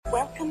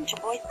welcome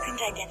to voice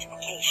print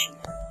identification.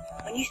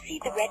 When you see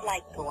the red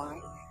light go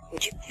on,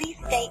 would you please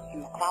state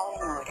in the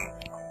following order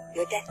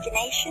your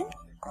destination,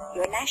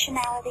 your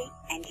nationality,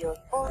 and your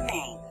full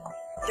name.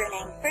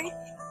 Surname first,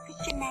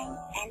 Christian name,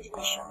 and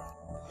initial.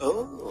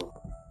 Oh.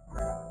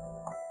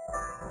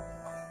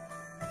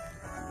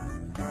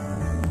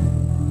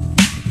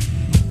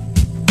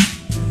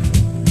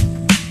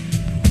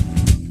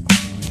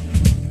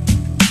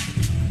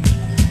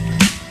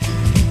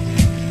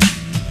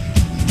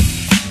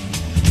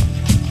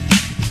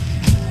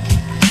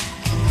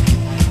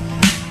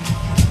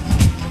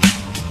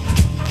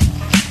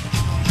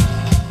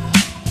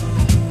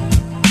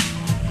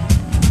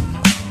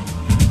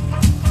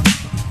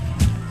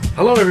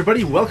 Hello,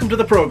 everybody. Welcome to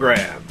the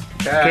program.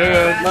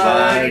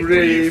 Cat-like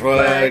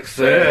Reflexes.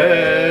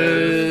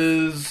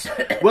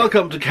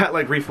 Welcome to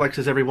Cat-like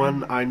Reflexes,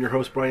 everyone. I'm your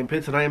host, Brian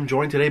Pitts, and I am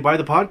joined today by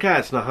the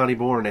podcast, Nahani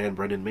Bourne and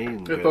Brendan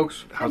Main. Good,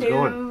 folks. How's it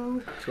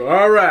going? It's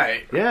all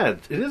right. Yeah,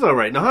 it is all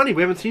right. Nahani,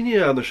 we haven't seen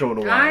you on the show in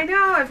a while. I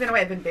know. I've been away.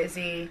 I've been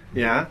busy.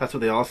 Yeah, that's what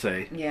they all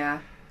say. Yeah.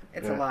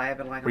 It's a lie. I've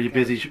been lying. Were you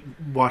busy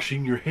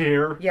washing your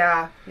hair?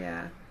 Yeah.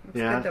 Looks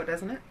Yeah. good, though,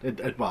 doesn't it?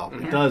 It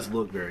does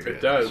look very good.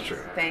 It does. That's true.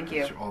 Thank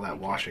you. All that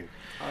washing.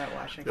 All that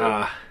washing.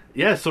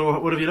 Yeah, so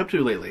what have you been up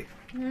to lately?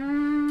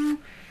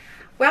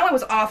 Well, I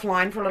was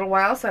offline for a little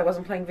while, so I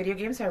wasn't playing video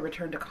games, so I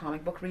returned to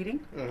comic book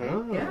reading.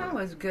 Oh. Yeah, it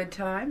was good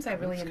times. I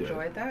really That's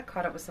enjoyed that.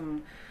 Caught up with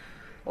some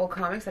old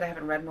comics that I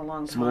haven't read in a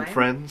long time. Some old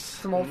friends?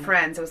 Some old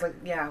friends. It was like,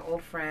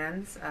 old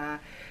friends.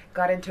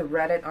 Got into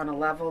Reddit on a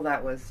level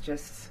that was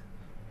just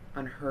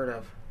unheard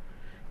of.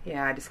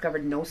 Yeah, I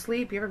discovered No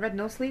Sleep. You ever read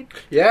No Sleep?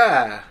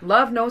 Yeah.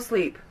 Love No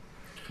Sleep.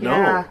 No,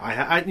 Yeah.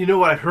 I you know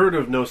what, I've heard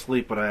of No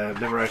Sleep, but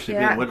I've never actually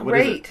Yeah, been. What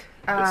great. is it?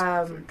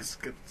 It's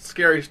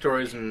scary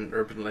stories and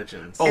urban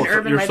legends. Oh, An so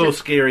urban you're so legend.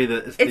 scary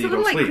that It's you a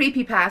little don't like sleep.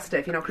 creepypasta,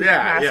 if you know creepypasta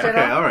Yeah, yeah. at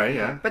Okay, all. all right,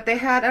 yeah. But they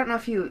had, I don't know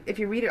if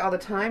you read it all the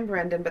time,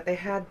 Brendan, but they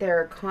had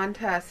their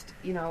contest,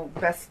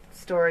 best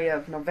story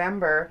of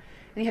November,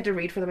 and you had to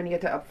read for them and you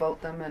get to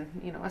upvote them,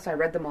 and so I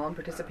read them all and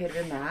participated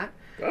in that.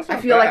 That's I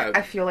not feel bad.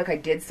 like I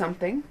did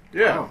something.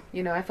 Yeah.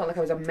 Wow. I felt like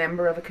I was a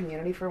member of a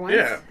community for once.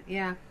 Yeah.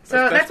 Yeah. So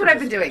That's that's what I've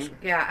been doing.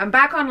 participation. Yeah. I'm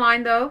back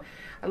online though.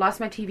 I lost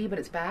my TV, but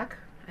it's back.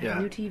 I have Yeah.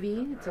 a new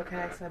TV. It's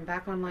okay. So I'm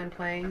back online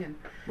playing and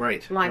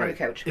Right. lying on right.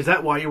 the couch. Is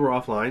that why you were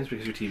offline? Is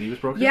because your TV was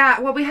broken?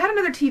 Yeah, well, we had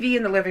another TV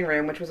in the living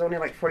room, which was only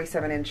like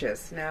 47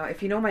 inches. Now,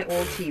 if you know my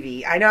old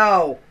TV, I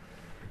know.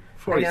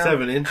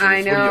 47 inches.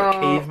 I know. What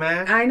are you, a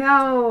caveman? I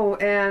know.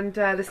 And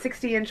the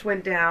 60-inch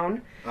went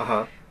down.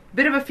 Uh-huh.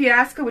 Bit of a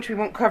fiasco, which we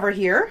won't cover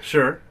here,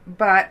 Sure.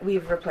 but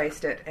we've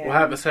replaced it. And We'll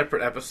have a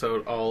separate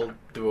episode all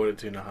devoted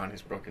to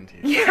Nahani's broken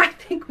teeth. yeah, I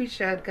think we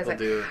should, because We'll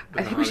do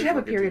the I think we should have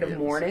a Broken period TV of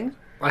mourning.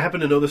 I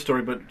happen to know the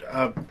story,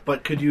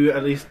 but could you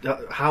at least...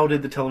 how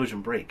did the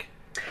television break?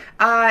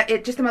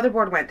 It just the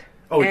motherboard went.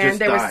 Oh, it and just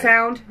there was died.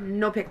 sound,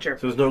 no picture.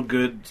 So there's no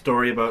good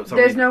story about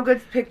somebody There's no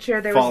good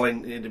picture. There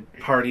falling in a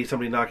party,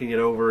 somebody knocking it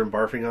over and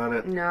barfing on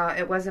it? No,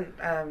 it wasn't.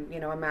 A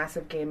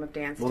massive game of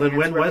Dance. Well, then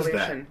Dance when was that?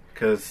 Revolution.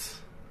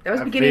 Because That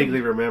was I beginning. vaguely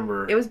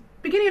remember... It was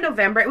beginning of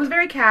November. It was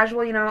very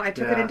casual, I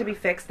took it Yeah. in to be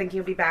fixed, thinking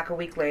it would be back a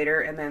week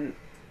later, and then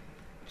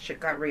shit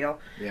got real.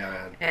 Yeah,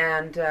 man.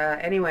 And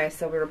anyway,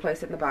 so we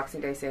replaced it in the Boxing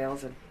Day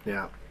sales, and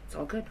Yeah. it's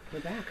all good. We're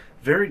back.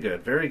 Very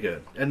good, very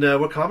good. And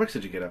what comics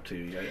did you get up to?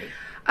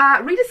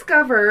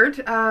 Rediscovered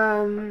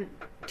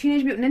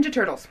Teenage Mutant Ninja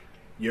Turtles.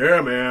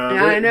 Yeah, man.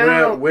 Yeah, I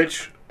know.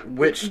 Which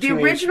The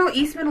teenage- original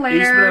Eastman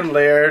Laird. Eastman and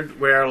Laird,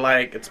 where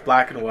it's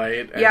black and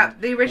white. And Yeah,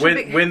 the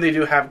original When they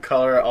do have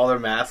color, all their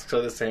masks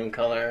are the same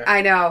color.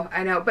 I know.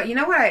 But you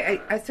know what?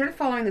 I started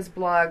following this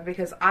blog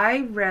because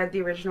I read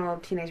the original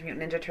Teenage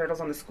Mutant Ninja Turtles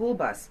on the school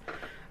bus.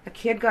 A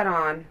kid got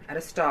on at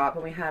a stop,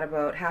 and we had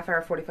about half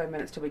hour, 45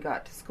 minutes till we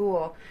got to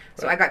school.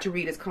 So I got to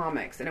read his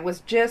comics. And it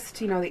was just,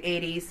 the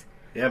 80s.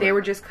 Yeah, They man.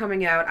 were just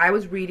coming out. I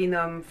was reading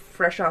them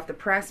fresh off the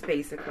press,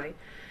 basically.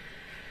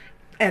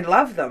 And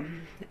loved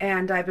them.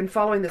 And I've been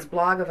following this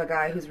blog of a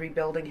guy who's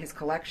rebuilding his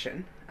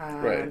collection.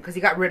 Right. Because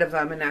he got rid of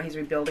them, and now he's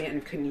rebuilding it.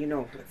 And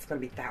it's going to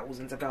be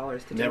thousands of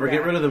dollars to Never do get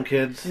that. rid of them,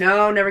 kids.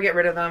 No, never get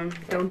rid of them.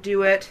 Don't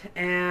do it.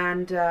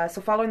 And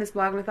so following this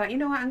blog, and I thought, you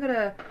know what, I'm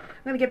gonna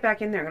get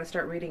back in there. I'm gonna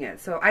start reading it.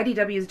 So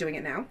IDW is doing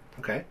it now.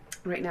 Okay.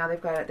 Right now,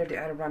 they're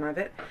at a run of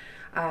it.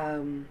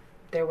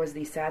 There was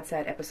the sad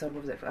episode.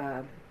 What was it?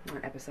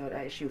 Not episode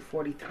issue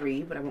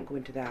 43, but I won't go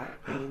into that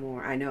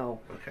anymore. I know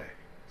Okay.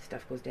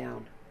 stuff goes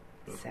down.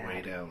 Goes Sad.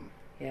 way down.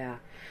 Yeah.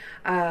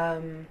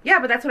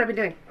 But that's what I've been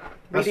doing.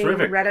 That's Reading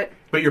terrific. Reddit.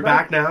 But you're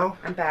back now?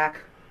 I'm back.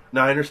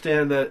 Now, I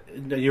understand that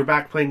you're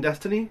back playing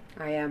Destiny.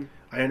 I am.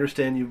 I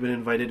understand you've been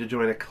invited to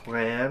join a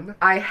clan.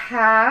 I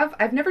have.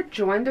 I've never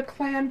joined a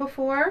clan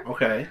before.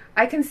 Okay.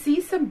 I can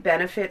see some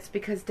benefits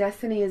because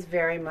Destiny is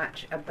very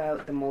much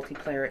about the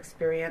multiplayer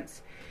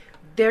experience.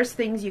 There's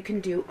things you can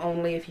do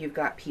only if you've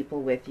got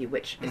people with you,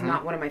 which is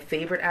not one of my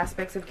favorite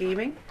aspects of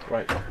gaming.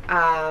 Right.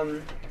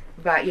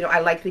 But, I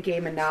like the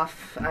game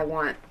enough. I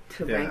want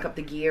to Yeah. rank up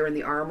the gear and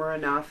the armor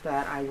enough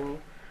that I will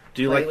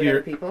Do you play like with your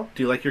other people.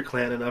 Do you like your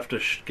clan enough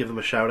to give them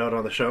a shout out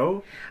on the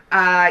show,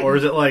 Uh, or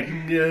is it like,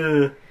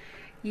 yeah,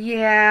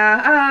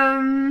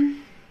 Yeah.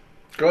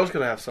 Girls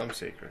could have some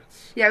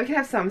secrets. Yeah, we can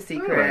have some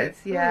secrets. All right.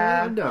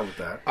 Yeah. I'm down with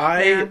that.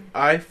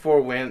 I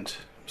forewent.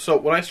 So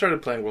when I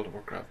started playing World of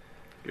Warcraft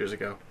years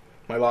ago,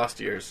 my lost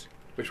years,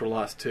 which were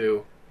lost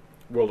to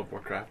World of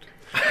Warcraft,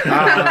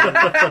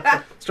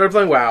 started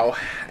playing WoW,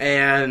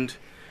 and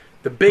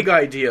the big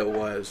idea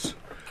was,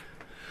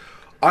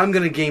 I'm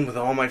going to game with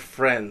all my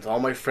friends. All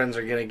my friends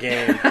are going to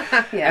game.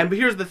 Yeah. But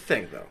here's the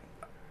thing, though.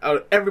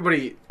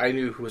 Everybody I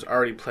knew who was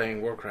already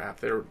playing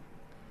Warcraft, they were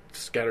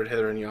scattered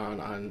hither and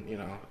yon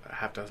on, a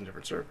half dozen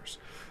different servers.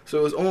 So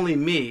it was only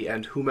me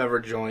and whomever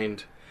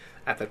joined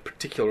at that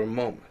particular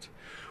moment,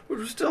 which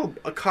was still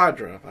a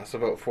cadre of us,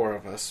 about 4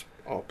 of us,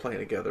 all playing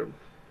together.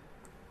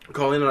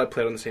 Colleen and I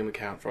played on the same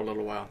account for a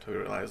little while until we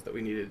realized that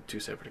we needed 2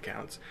 separate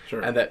accounts.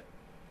 Sure. And that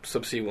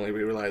subsequently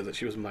we realized that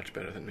she was much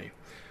better than me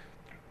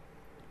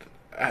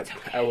at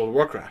World of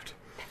Warcraft.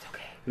 That's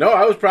okay. No,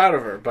 I was proud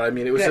of her, but I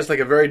mean, it was Good. just like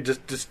a very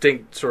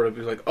distinct sort of,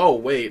 like, oh,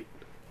 wait,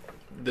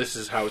 this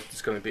is how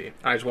it's going to be.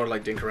 I just want to,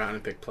 like, dink around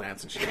and pick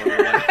plants, and she wanted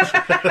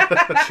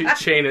to, like,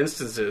 chain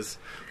instances.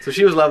 So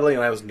she was leveling,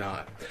 and I was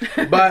not.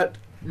 But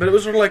it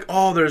was sort of like,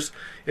 oh,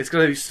 it's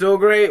going to be so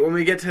great when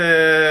we get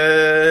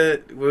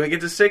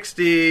to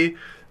 60,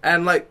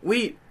 and, like,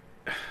 we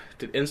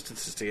did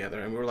instances together,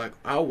 and we were like,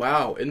 oh,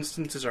 wow,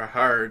 instances are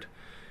hard.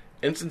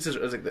 Instances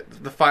are like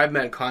the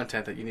 5-man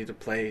content that you need to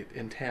play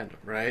in tandem,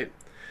 right?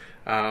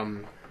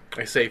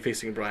 I say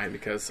facing Brian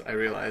because I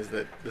realize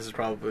that this is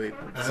probably...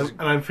 And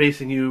I'm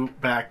facing you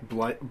back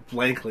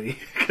blankly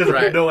because I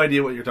Right. have no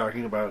idea what you're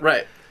talking about.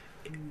 Right.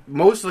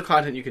 Most of the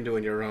content you can do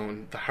on your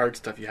own. The hard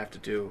stuff you have to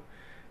do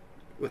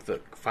with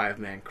the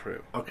 5-man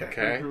crew. Okay.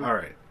 Okay? All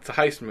right. It's a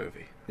heist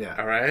movie. Yeah.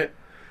 All right?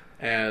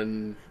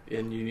 And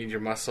you need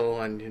your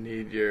muscle, and you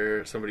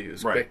need somebody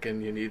who's Right. quick,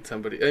 and you need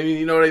somebody... I mean,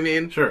 you know what I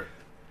mean? Sure.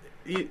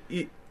 You,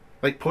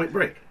 Like Point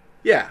Break.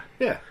 yeah.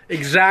 Yeah.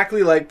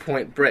 Exactly like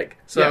Point Break.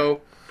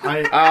 So...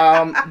 I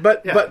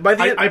But yeah. but by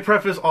the end, I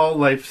preface all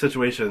life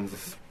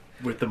situations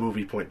with the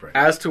movie Point Break.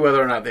 as to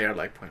whether or not they are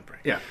like Point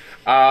Break. Yeah.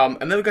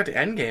 And then we got to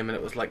Endgame, and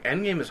it was like,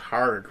 Endgame is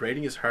hard,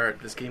 rating is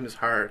hard, this game is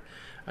hard.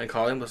 And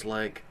Colin was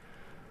like,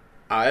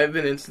 I've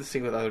been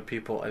instancing with other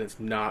people, and it's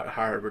not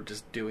hard, we're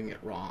just doing it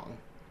wrong.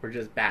 We're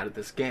just bad at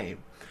this game.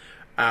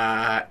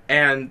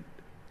 And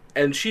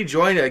she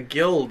joined a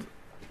guild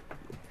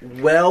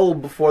well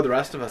before the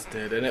rest of us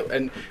did,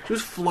 and she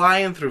was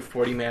flying through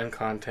 40-man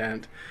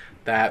content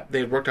that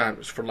they worked on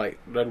for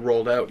that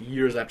rolled out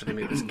years after they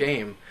made this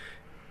game.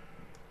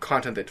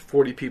 Content that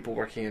 40 people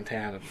working in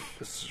tandem.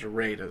 This is a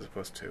raid as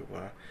opposed to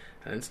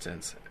an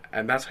instance,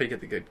 and that's how you get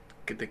the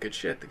good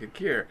shit, the good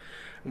gear.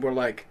 And we're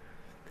like,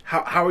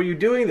 how are you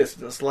doing this?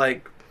 And it's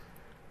like,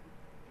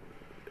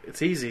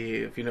 it's easy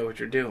if you know what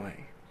you're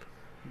doing,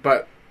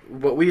 but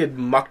we had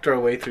mucked our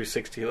way through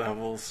 60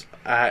 levels,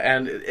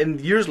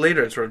 and years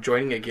later, sort of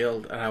joining a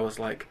guild, and I was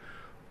like,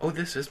 oh,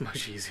 this is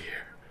much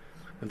easier.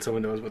 And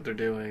someone knows what they're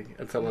doing,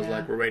 and someone's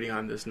like, we're raiding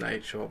on this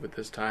night, show up at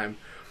this time.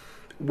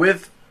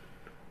 With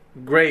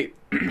great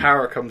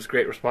power comes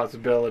great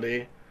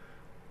responsibility.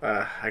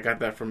 I got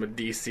that from a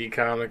DC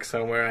comic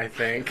somewhere, I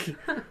think.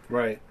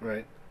 Right.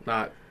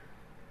 Not,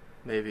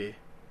 maybe.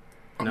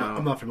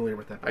 I'm not familiar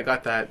with that. I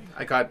got that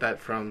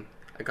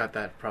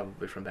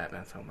probably from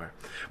Batman somewhere.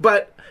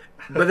 But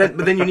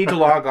then you need to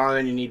log on,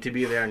 and you need to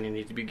be there, and you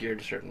need to be geared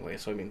a certain way.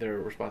 So I mean, there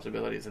are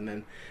responsibilities, and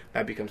then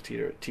that becomes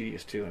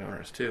tedious too and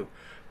onerous too.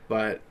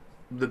 But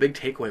the big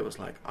takeaway was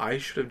like, I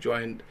should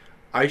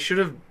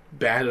have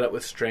banded up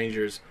with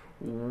strangers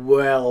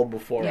well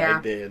before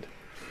I did.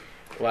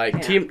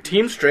 Like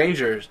Team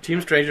Strangers.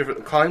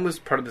 Colin was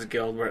part of this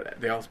guild where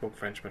they all spoke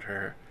French, but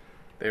her,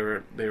 they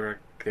were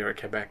a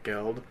Quebec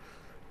guild,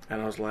 and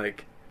I was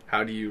like,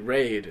 how do you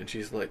raid? And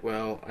she's like,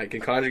 well, I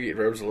can conjugate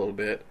verbs a little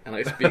bit, and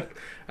I speak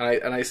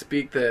and I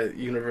speak the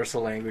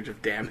universal language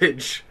of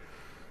damage.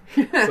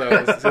 So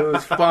it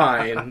was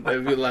fine.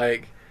 They'd be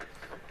like,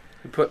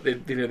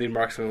 they'd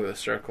mark something with a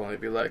circle, and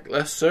they'd be like,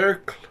 le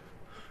cercle.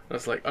 I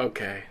was like,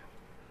 okay,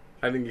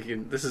 I think you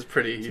can. This is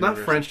pretty. It's not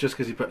French just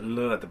because you put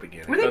le at the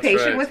beginning. Were they That's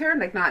patient right. with her,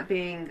 like not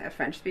being a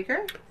French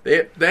speaker?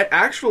 They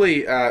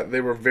actually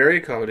they were very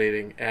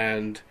accommodating,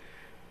 and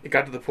it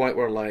got to the point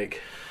where like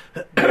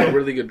there were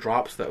really good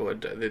drops that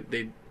would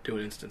they do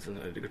an instance, and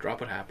a good drop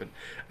would happen,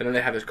 and then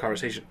they had this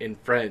conversation in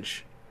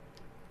French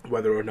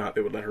whether or not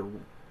they would let her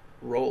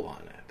roll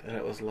on it, and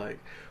it was like,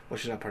 well,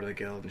 she's not part of the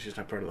guild, and she's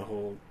not part of the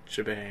whole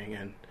shebang,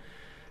 and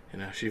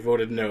she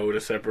voted no to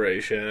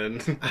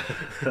separation.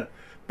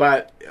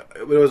 But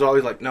it was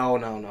always like, no.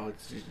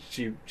 It's,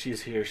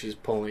 she's here. She's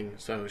pulling,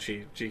 so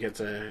she gets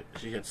a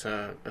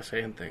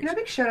say in things.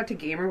 Big shout out to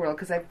Gamer World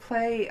because I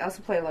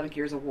also play a lot of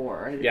Gears of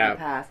War in the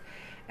past,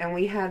 and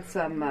we had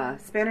some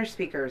Spanish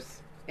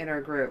speakers in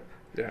our group.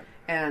 Yeah.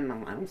 And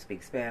I don't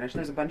speak Spanish.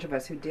 There's a bunch of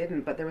us who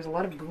didn't, but there was a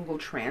lot of Google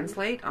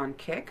Translate on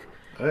Kick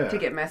to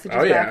get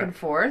messages back and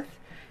forth,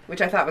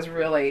 which I thought was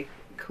really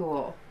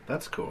cool.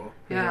 That's cool.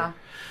 Yeah.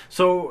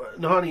 So,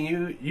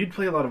 Nahani, you'd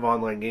play a lot of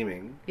online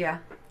gaming. Yeah.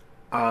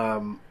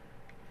 But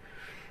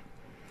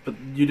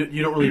you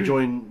don't really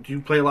join. Do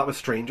you play a lot with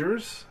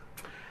strangers?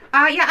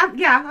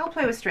 I'll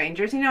play with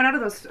strangers. And out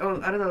of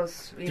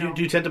those, Do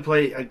you tend to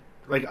play?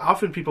 Like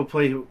often people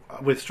play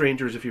with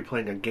strangers if you're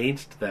playing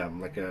against them,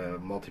 like a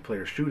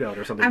multiplayer shootout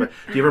or something. But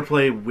do you ever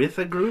play with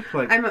a group?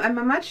 Like I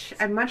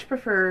much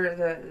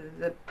prefer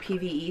the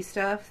PvE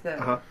stuff,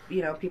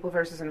 people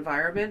versus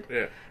environment,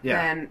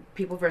 than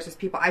people versus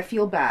people. I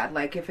feel bad.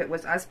 Like if it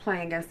was us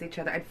playing against each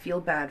other, I'd feel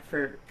bad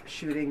for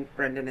shooting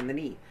Brendan in the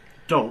knee.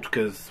 Don't,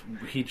 because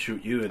he'd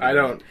shoot you. I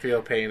don't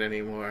feel pain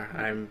anymore.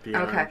 I'm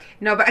beyond. Okay,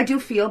 no, but I do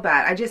feel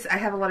bad. I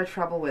have a lot of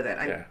trouble with it.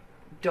 I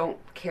don't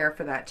care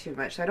for that too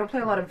much. So I don't play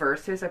a lot of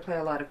versus. I play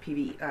a lot of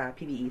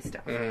PvE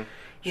stuff. Mm-hmm.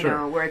 You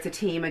know, where it's a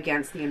team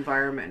against the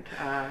environment.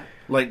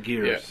 Like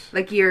Gears. Yeah.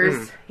 Like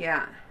Gears,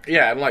 yeah.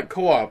 Yeah, and like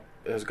co-op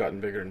has gotten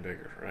bigger and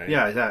bigger, right?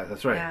 Yeah,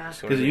 that's right.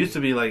 Because it used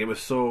to be like it was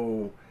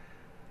so...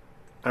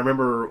 I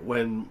remember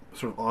when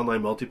sort of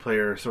online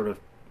multiplayer sort of...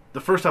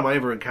 The first time I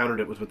ever encountered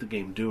it was with the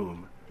game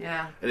Doom.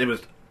 Yeah. And it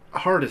was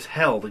hard as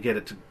hell to get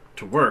it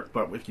to work,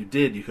 but if you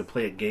did, you could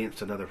play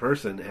against another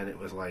person, and it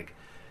was like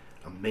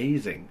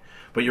amazing.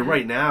 But you're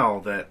right now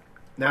the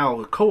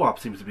co-op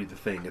seems to be the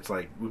thing. It's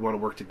like we want to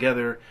work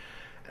together,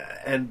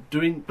 and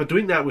doing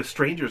that with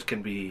strangers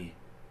can be.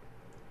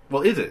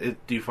 Well, is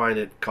it? Do you find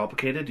it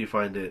complicated? Do you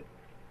find it?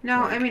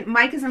 No, I mean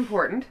mic is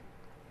important,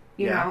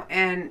 you know,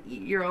 and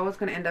you're always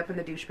going to end up in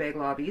the douchebag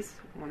lobbies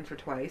once or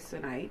twice a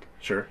night.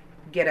 Sure.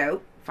 Get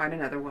out, find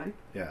another one.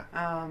 Yeah.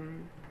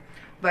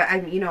 But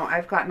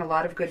I've gotten a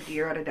lot of good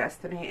gear out of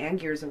Destiny and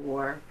Gears of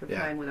War for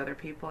playing with other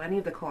people. Any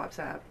of the co-ops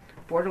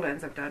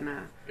Borderlands, I've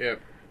done.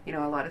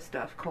 A lot of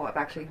stuff co-op.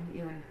 Actually,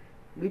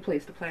 we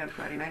used to play on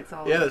Friday nights.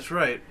 That's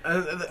right.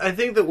 I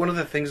think that one of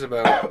the things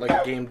about like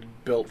a game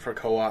built for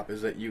co-op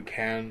is that you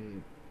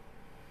can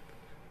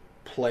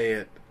play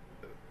it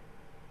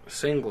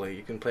singly.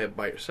 You can play it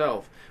by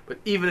yourself. But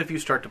even if you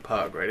start to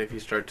pug, right? If you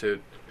start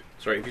to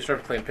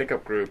play in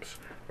pickup groups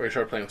or you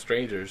start playing with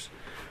strangers,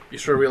 you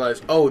sort of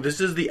realize, oh,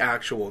 this is the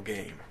actual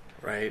game,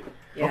 right?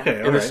 Yeah.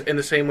 Okay, in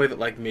the same way that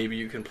like maybe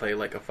you can play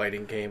like a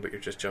fighting game, but you're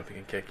just jumping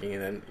and kicking,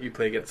 and then you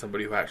play against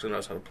somebody who actually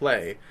knows how to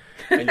play,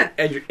 and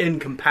you're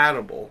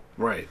incompatible,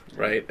 right?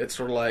 Right. It's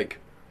sort of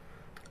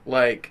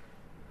like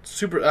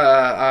Super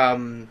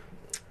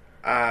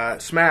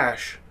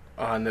Smash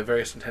on the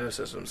various Nintendo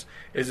systems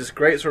is this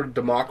great sort of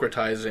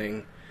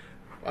democratizing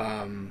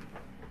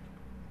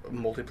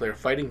multiplayer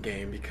fighting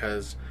game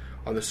because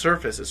on the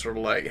surface it's sort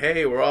of like,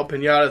 hey, we're all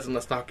pinatas and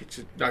let's knock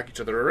each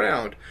other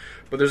around,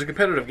 but there's a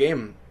competitive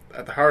game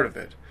at the heart of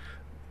it,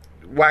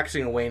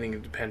 waxing and waning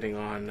depending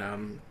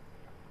on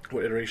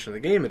what iteration of the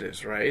game it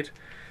is, right?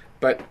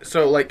 But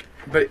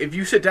if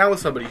you sit down with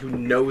somebody who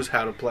knows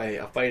how to play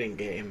a fighting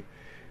game,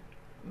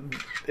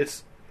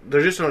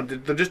 they're just on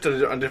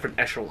a different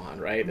echelon,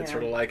 right? Yeah. It's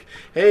sort of like,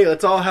 hey,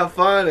 let's all have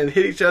fun and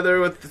hit each other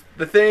with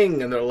the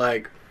thing, and they're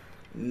like,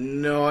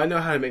 no, I know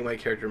how to make my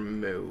character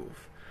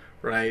move,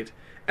 right?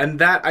 And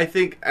that I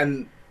think,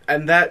 and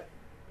that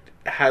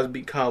has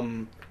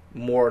become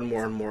more and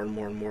more and more and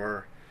more and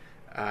more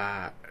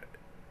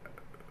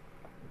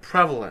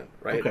prevalent,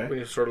 right? Okay. When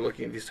you're sort of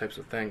looking at these types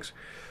of things.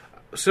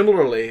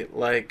 Similarly,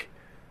 like,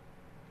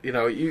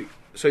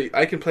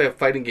 I can play a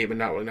fighting game and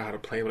not really know how to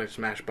play, but I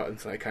smash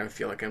buttons and I kind of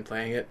feel like I'm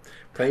playing it.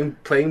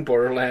 Playing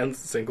Borderlands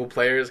single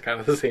player is kind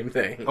of the same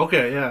thing.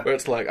 Okay, yeah. Where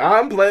it's like,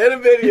 I'm playing a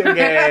video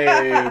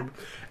game!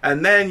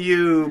 And then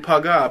you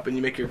pug up and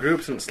you make your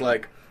groups and it's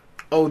like,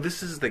 oh,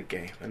 this is the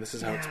game, and this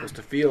is how it's supposed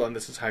to feel, and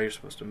this is how you're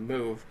supposed to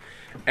move.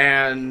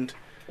 And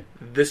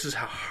this is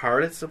how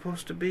hard it's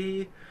supposed to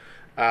be.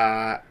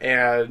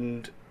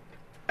 And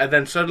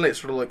then suddenly it's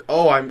sort of like,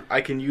 oh,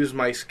 I can use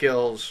my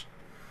skills.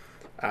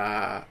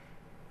 And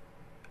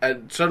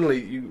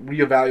suddenly you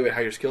reevaluate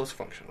how your skills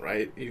function,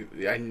 right?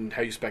 And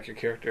how you spec your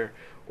character,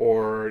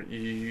 or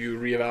you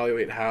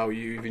reevaluate how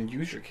you even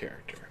use your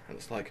character. And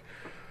it's like,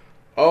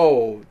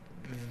 oh,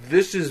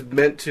 this is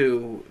meant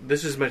to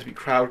be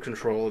crowd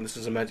control, and this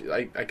is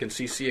I can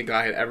see a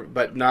guy,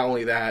 but not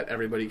only that,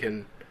 everybody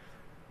can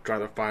draw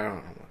their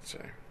firearm, let's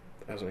say,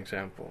 as an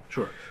example.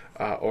 Sure.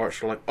 Or it's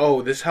sort of like,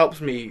 oh, this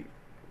helps me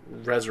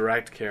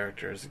resurrect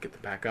characters and get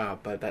them back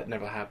up, but that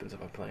never happens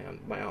if I'm playing on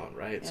my own,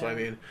 right? Yeah. So I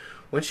mean,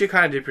 once you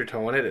kind of dip your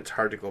toe in it, it's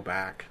hard to go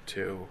back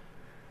to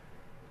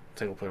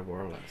single player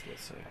Borderlands,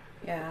 let's say.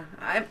 Yeah,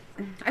 I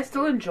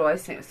still enjoy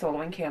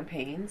soloing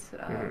campaigns.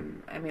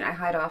 I mean, I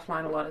hide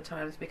offline a lot of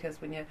times because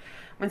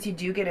once you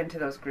do get into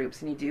those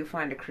groups and you do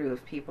find a crew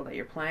of people that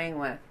you're playing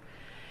with,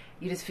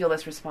 you just feel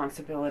this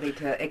responsibility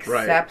to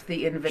accept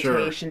the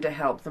invitation to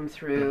help them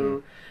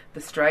through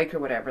the strike or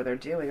whatever they're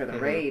doing, or the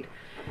raid.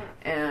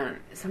 And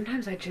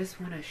sometimes I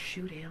just want to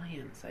shoot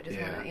aliens. I just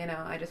want to,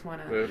 I just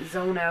want to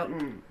zone out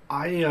and.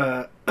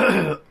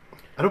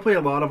 I don't play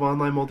a lot of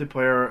online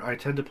multiplayer. I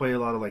tend to play a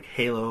lot of like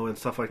Halo and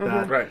stuff like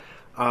that. Right.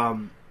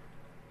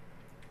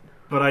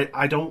 But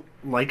I don't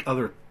like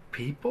other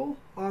people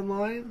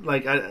online.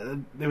 Like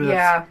maybe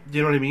that's, do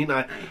you know what I mean?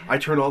 I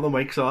turn all the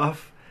mics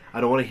off. I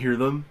don't want to hear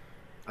them.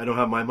 I don't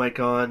have my mic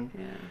on.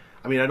 Yeah.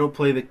 I mean, I don't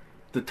play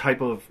the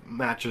type of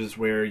matches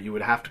where you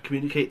would have to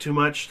communicate too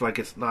much. Like,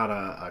 it's not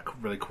a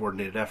really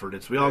coordinated effort.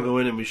 It's we all go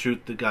in and we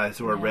shoot the guys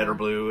who are red or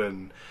blue,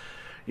 and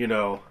you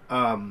know.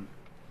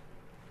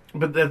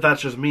 But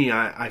that's just me.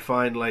 I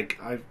find like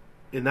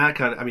in that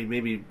kind of. I mean,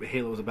 maybe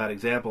Halo is a bad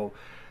example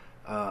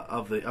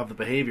of the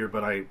behavior,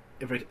 but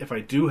if I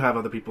do have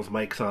other people's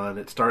mics on,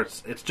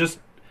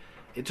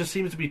 it just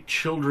seems to be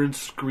children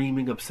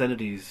screaming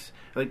obscenities.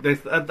 Like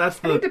that's the. I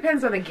think it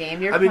depends on the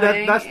game you're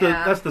playing.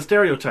 That's the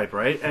stereotype,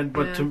 right? And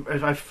but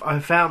I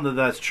found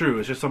that's true.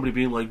 It's just somebody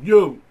being like,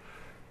 yo,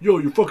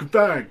 you fucking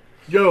fag.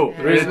 Yo,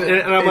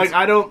 and I'm like,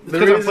 I don't,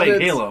 because I'm playing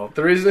Halo.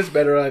 The reason it's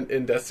better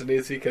in Destiny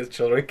is because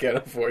children can't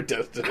afford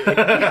Destiny.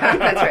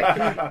 That's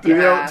right.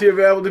 To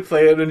be able to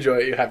play it and enjoy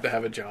it, you have to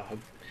have a job.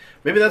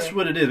 Maybe that's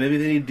what it is. Maybe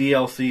they need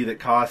DLC that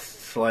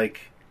costs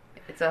like...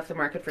 It's off the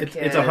market for kids.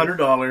 It's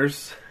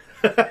 $100.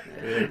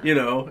 You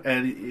know,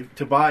 and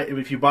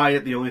if you buy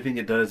it, the only thing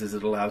it does is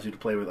it allows you to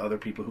play with other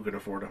people who can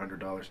afford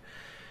 $100.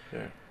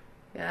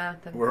 Yeah.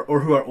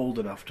 Or who are old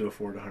enough to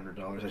afford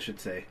 $100, I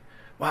should say.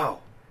 Wow.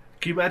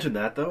 Can you imagine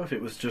that though? If it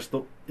was just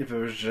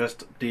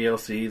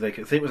DLC,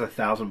 like say it was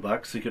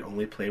 $1,000, so you could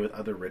only play with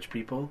other rich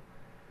people,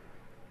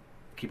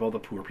 keep all the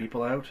poor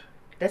people out.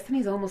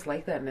 Destiny's almost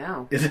like that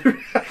now. Is it?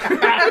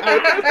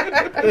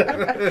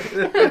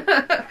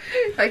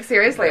 Like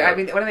seriously, I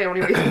mean, one of the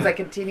only reasons I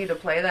continue to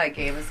play that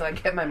game is so I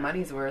get my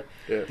money's worth.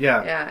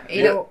 Yeah.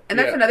 You know, and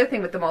that's another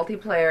thing with the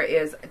multiplayer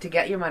is to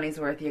get your money's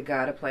worth, you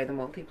gotta play the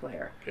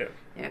multiplayer.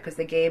 Yeah, because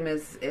the game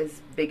is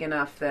big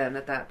enough then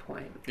at that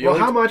point. Well,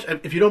 how much?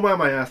 If you don't mind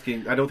my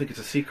asking, I don't think it's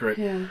a secret.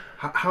 Yeah.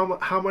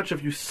 How much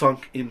have you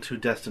sunk into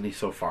Destiny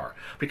so far?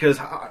 Because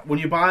when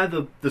you buy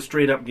the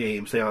straight up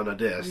game, say on a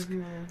disc,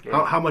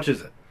 how much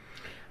is it?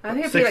 I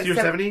think I paid 60 or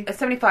 70?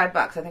 $75.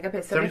 I think I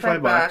paid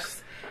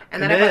 $75.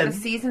 And then I bought the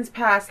Seasons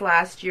Pass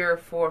last year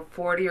for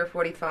 $40 or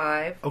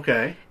 $45.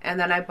 Okay. And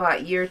then I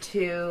bought Year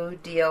 2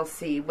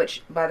 DLC,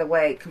 which, by the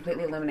way,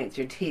 completely eliminates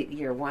your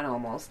Year 1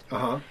 almost.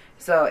 Uh-huh.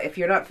 So if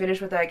you're not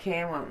finished with that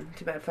game, well,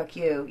 too bad, fuck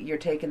you. You're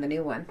taking the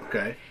new one.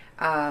 Okay.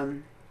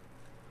 To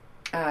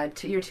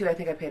Year 2, I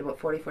think I paid about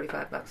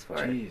 $45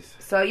 for it.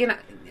 Jeez. So, you know,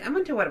 I'm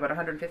into about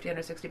 $150,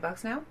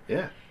 $160 now?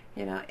 Yeah.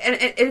 You know, and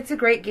it's a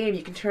great game.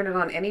 You can turn it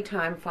on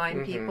anytime,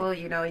 find people,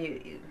 you know,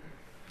 I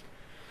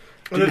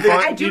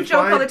do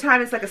joke all the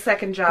time it's like a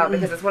second job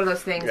because it's one of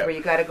those things where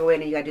you got to go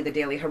in and you got to do the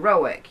daily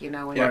heroic, you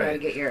know, and you got to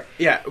get your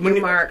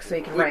marks so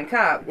you can rank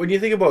up. When you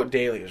think about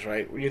dailies,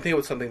 right? When you think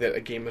about something that a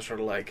game is sort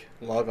of like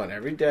log on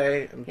every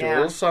day and do a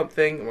little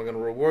something and we're going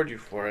to reward you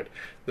for it,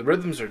 the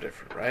rhythms are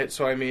different, right?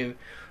 So, I mean,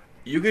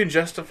 you can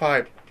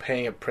justify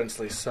paying a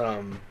princely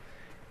sum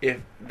if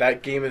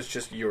that game is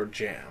just your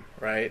jam,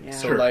 right? Yeah.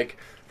 So, like...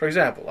 For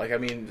example, like, I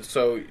mean,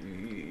 so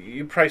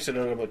you priced it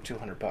at about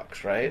 $200,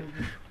 right?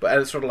 Mm-hmm. But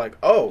it's sort of like,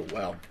 oh,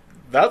 well,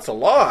 that's a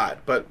lot,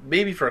 but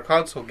maybe for a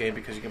console game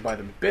because you can buy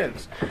them in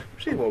bins.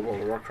 Especially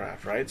World of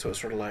Warcraft, right? So it's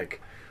sort of like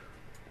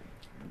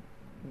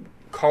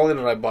Colin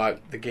and I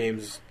bought the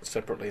games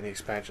separately and the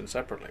expansion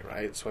separately,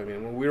 right? So, I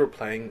mean, when we were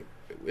playing,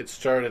 it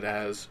started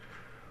as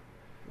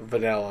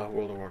vanilla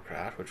World of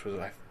Warcraft, which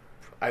was,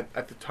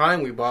 at the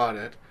time we bought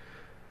it,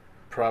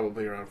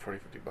 probably around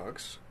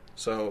 $40-50.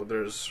 So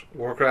there's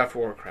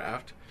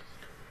Warcraft,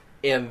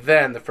 and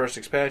then the first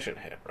expansion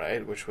hit,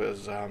 right? Which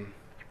was, oh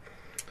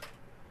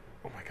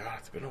my god,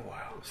 it's been a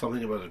while.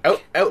 Something about it.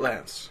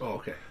 Outlands. Oh,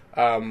 okay.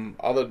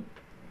 Although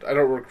I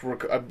don't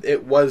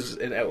it was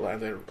in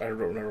Outlands. I don't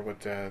remember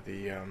what the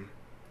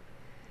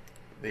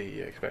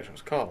expansion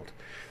was called.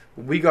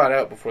 We got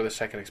out before the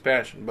second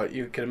expansion, but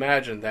you can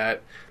imagine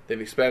that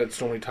they've expanded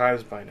so many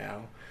times by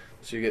now.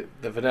 So you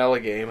get the vanilla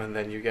game, and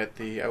then you get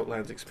the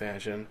Outlands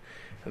expansion.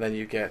 And then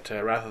you get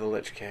Wrath of the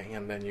Lich King,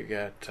 and then you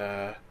get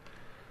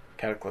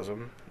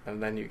Cataclysm,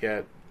 and then you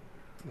get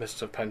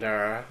Mists of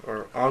Pandaria,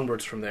 or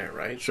onwards from there,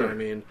 right? Sure. So, I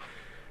mean,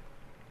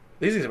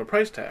 these things have a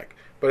price tag.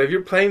 But if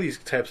you're playing these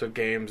types of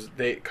games,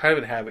 they kind of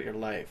inhabit your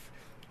life.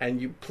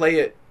 And you play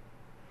it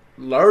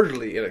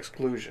largely in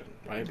exclusion,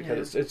 right?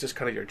 Because it's just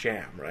kind of your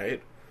jam,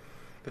 right?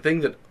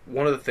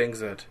 One of the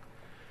things that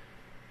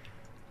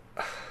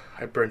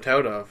I burnt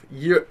out of,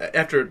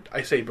 after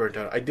I say burnt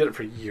out, I did it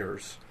for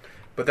years.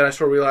 But then I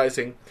started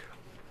realizing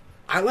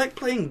I like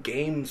playing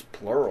games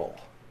plural,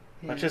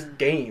 not just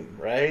game,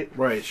 right?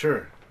 Right,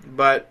 sure.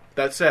 But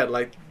that said,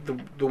 like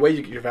the way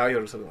you get your value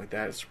out of something like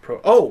that is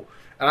pro. Oh,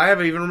 and I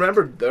haven't even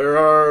remembered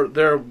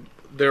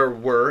there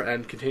were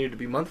and continue to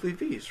be monthly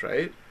fees,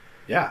 right?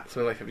 Yeah,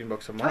 something like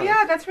 $15 a month. Oh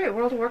yeah, that's right.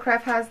 World of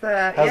Warcraft has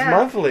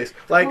monthlies.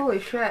 Like, holy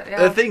shit!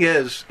 Yeah. The thing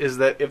is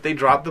that if they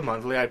dropped the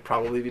monthly, I'd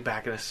probably be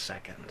back in a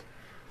second.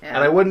 Yeah.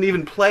 And I wouldn't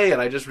even play it.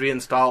 I just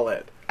reinstall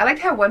it. I liked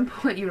how one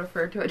point you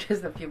referred to it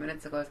just a few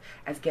minutes ago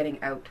as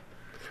getting out.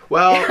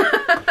 Well,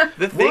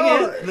 the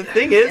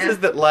thing is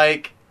that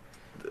like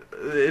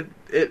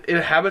it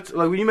inhabits,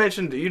 like when you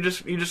mentioned you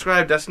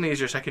described Destiny as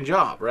your second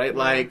job, right? Yeah.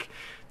 Like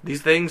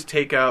these things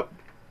take up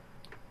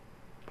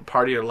a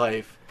part of your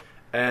life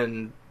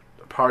and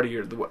a part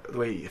of the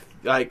way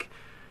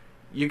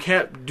you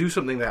can't do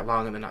something that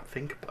long and then not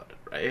think about it,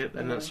 right?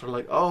 And then it's sort of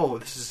like, oh,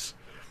 this is.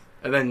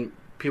 And then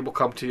people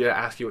come to you and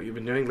ask you what you've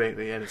been doing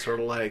lately, and it's sort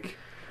of like,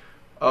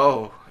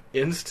 oh,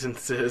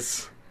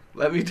 instances.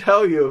 Let me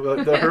tell you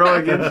about the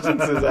heroic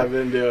instances I've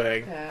been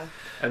doing. Yeah.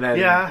 And then,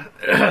 yeah,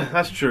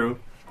 that's true.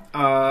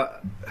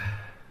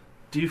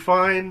 Do you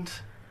find,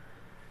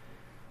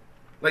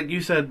 like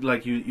you said,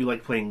 like you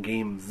like playing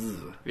games,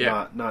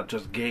 not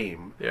just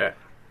game. Yeah.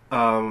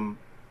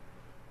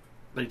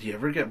 Like, do you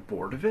ever get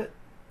bored of it?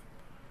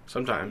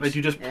 Sometimes. Like, do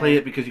you just play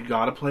it because you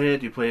gotta play it?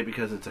 Do you play it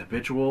because it's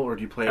habitual, or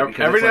do you play it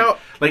because it's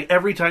like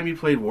every time you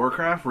played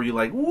Warcraft, were you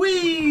like,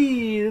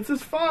 "Wee, this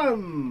is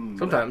fun"?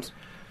 Sometimes.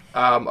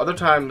 Other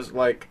times,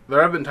 like,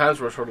 there have been times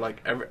where sort of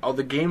like all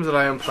the games that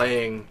I am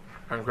playing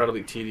are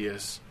incredibly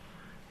tedious,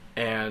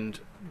 and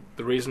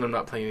the reason I'm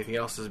not playing anything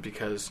else is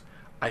because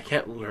I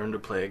can't learn to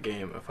play a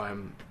game if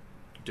I'm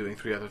doing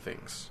 3 other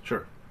things.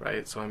 Sure.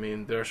 Right? So, I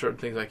mean, there are certain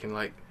things I can,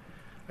 like,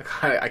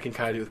 I can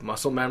kind of do with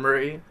muscle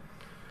memory,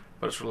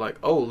 but it's sort of like,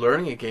 oh,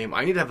 learning a game,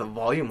 I need to have the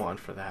volume on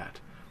for that.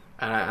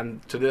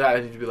 And to do that, I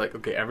need to be like,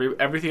 okay,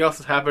 everything else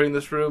that's happening in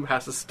this room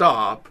has to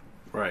stop.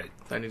 Right.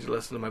 So I need to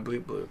listen to my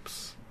bleep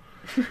bloops.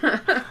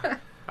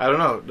 I don't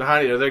know.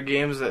 Nahani, are there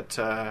games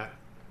that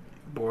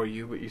bore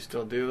you, but you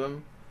still do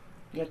them?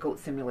 Yeah, Goat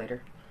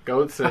Simulator.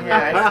 Goat Simulator.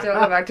 Yeah, I still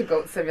go back to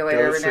Goat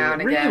Simulator every now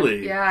and again.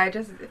 Really? Yeah, I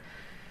just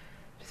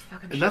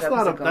fucking. And that's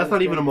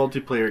not even a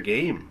multiplayer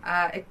game.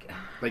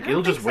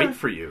 It'll just wait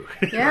for you.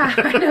 Yeah,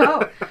 I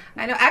know.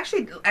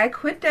 Actually, I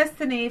quit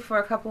Destiny for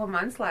a couple of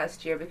months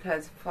last year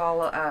because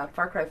Far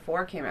Cry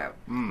 4 came out.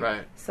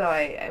 Right. So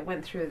I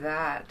went through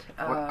that.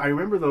 I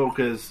remember though,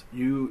 because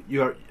you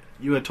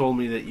had told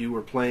me that you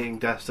were playing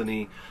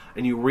Destiny,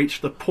 and you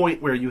reached the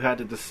point where you had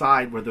to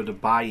decide whether to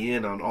buy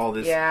in on all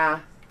this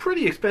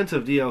pretty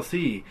expensive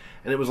DLC,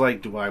 and it was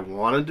like, do I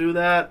want to do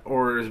that,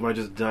 or am I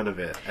just done of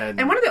it?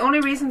 And one of the only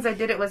reasons I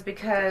did it was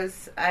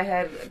because I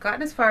had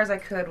gotten as far as I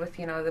could with,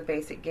 the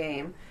basic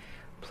game,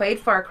 played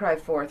Far Cry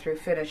 4 through,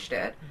 finished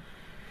it,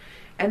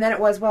 and then it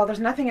was, well,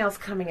 there's nothing else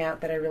coming out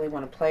that I really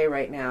want to play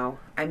right now.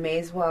 I may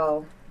as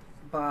well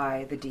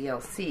buy the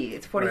DLC.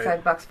 It's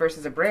 $45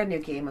 versus a brand new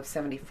game of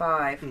 $75.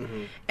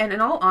 Mm-hmm. And in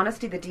all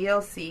honesty, the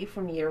DLC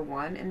from year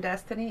 1 in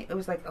Destiny, it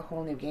was like a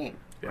whole new game.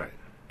 Right.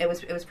 It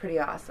was pretty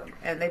awesome,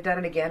 and they've done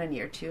it again in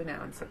year 2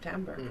 now in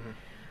September.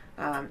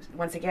 Mm-hmm.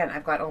 Once again,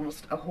 I've got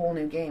almost a whole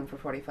new game for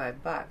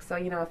 $45. So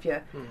if you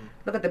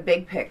look at the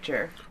big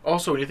picture.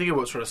 Also, when you think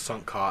about sort of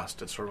sunk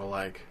cost, it's sort of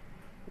like,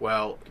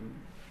 well,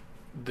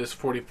 this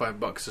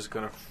 $45 is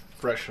going to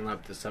freshen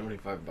up the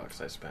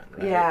 $75 I spent.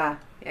 Right? Yeah,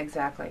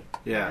 exactly.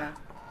 Yeah.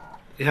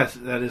 Yes,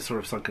 that is sort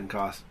of sunken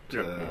cost.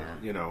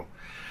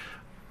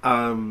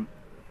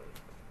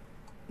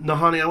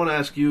 Nahani, I want to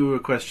ask you a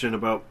question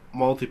about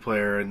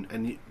multiplayer,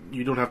 and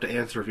you don't have to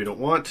answer if you don't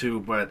want to,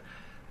 but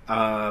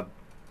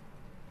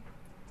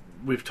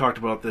we've talked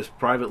about this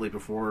privately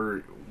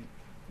before.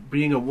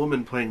 Being a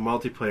woman playing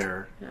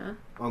multiplayer,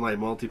 online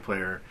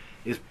multiplayer,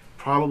 is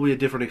probably a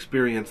different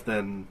experience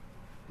than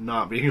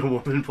not being a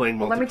woman playing multiplayer.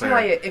 Well, let me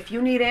tell you, if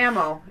you need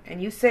ammo,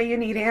 and you say you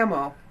need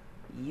ammo,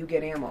 you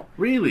get ammo.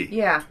 Really?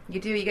 Yeah, you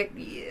do. You get...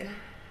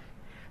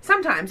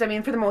 Sometimes, I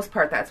mean, for the most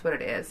part, that's what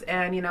it is.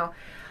 And,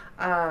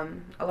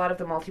 a lot of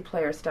the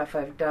multiplayer stuff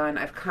I've done,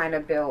 I've kind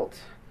of built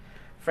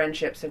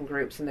friendships and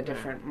groups in the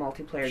different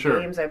multiplayer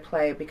games I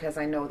play because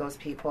I know those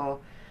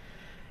people.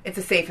 It's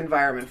a safe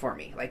environment for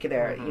me. Like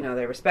they're,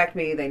 they respect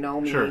me, they know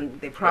me,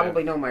 they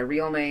probably know my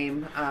real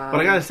name. But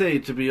I gotta say,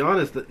 to be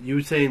honest, that you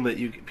saying that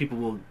people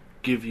will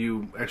give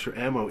you extra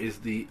ammo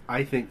is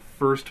I think,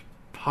 first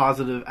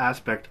positive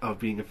aspect of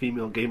being a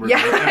female gamer I've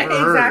ever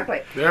heard.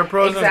 Exactly. There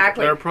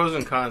are pros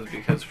and cons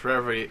because for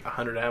every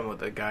 100 ammo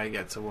that guy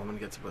gets, a woman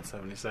gets about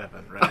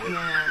 77, right?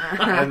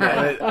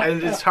 Yeah.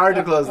 and it's hard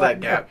to close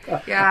that gap.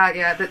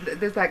 Yeah.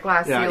 There's that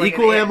glass ceiling.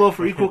 Equal ammo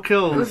for equal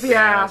kills.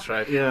 Yeah, that's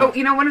right. Yeah. But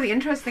one of the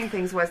interesting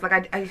things was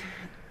I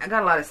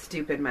got a lot of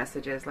stupid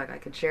messages. Like I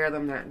could share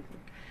them.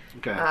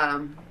 Okay.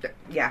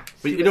 Yeah.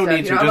 But you don't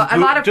need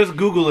to. Just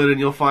Google it and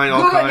you'll find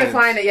all kinds. Google it and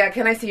you'll find it, yeah.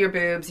 Can I see your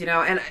boobs, And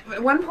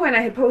at one point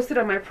I had posted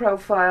on my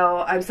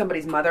profile, I'm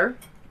somebody's mother.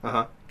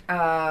 Uh-huh.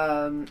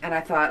 And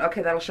I thought,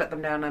 okay, that'll shut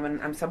them down.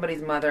 I'm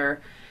somebody's mother.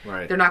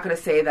 Right. They're not going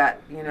to say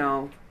that,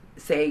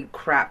 say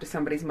crap to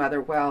somebody's mother.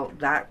 Well,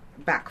 that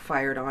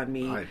backfired on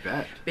me. I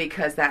bet.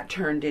 Because that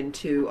turned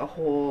into a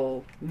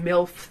whole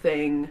MILF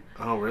thing.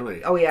 Oh,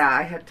 really? Oh, yeah.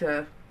 I had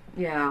to,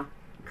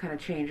 kind of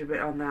change a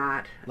bit on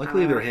that.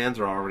 Luckily, their hands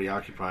are already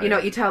occupied.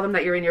 You tell them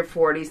that you're in your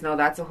 40s. No,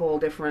 that's a whole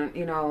different.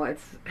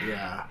 It's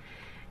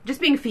just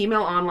being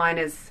female online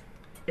is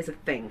a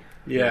thing.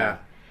 Yeah,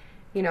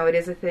 it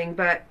is a thing.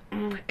 But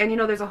and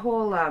there's a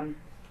whole.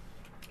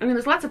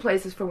 There's lots of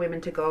places for women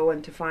to go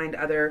and to find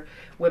other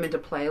women to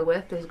play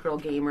with. There's girl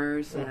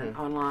gamers and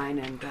online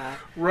and.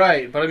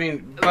 Right, but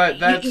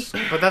that's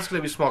going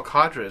to be small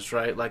cadres,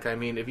 right? Like, I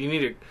mean, if you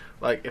need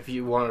to, if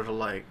you wanted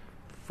to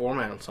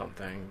format on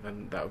something,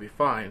 then that would be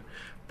fine.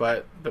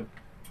 But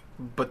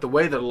the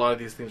way that a lot of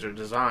these things are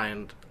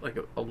designed, like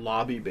a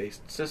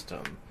lobby-based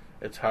system,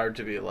 it's hard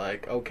to be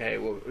like, okay,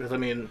 well, because I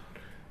mean,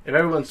 if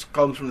everyone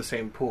comes from the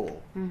same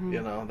pool,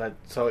 that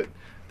sort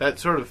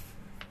of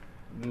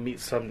meet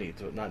some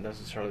needs, but not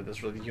necessarily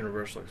this really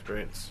universal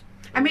experience.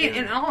 I mean,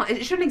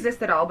 it shouldn't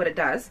exist at all, but it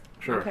does.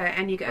 Sure. Okay,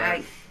 and you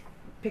can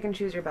pick and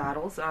choose your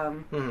battles.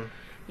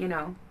 You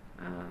know,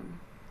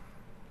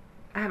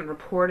 I haven't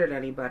reported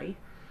anybody.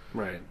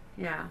 Right.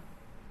 Yeah,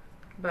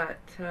 but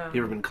you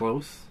ever been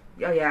close?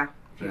 Oh yeah,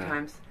 a few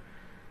times.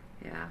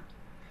 Yeah.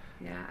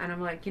 Yeah, and I'm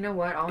like, you know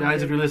what?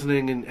 Guys, if you're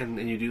listening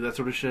and you do that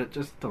sort of shit,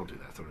 just don't do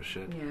that sort of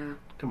shit. Yeah.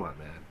 Come on,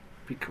 man.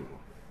 Be cool.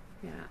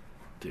 Yeah.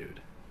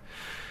 Dude.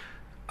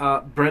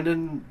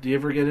 Brendan, do you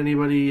ever get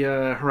anybody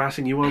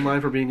harassing you online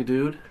for being a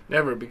dude?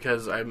 Never,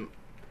 because I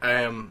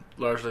am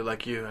largely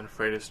like you and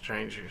afraid of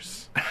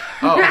strangers.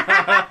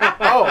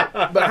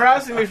 But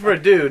harassing me for a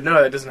dude?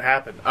 No, that doesn't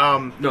happen.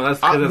 No,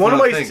 that's one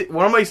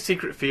of my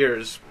secret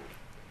fears.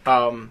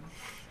 I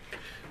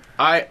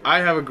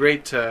have a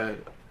great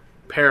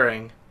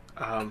pairing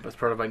as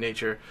part of my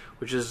nature,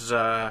 which is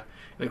an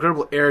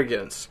incredible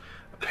arrogance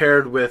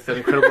paired with an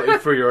incredible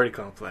inferiority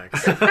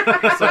complex. So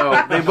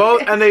they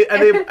both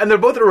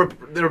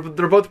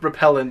they're both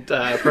repellent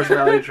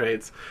personality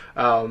traits.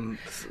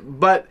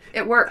 But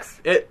it works.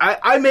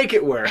 I make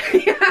it work.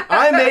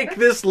 I make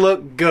this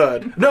look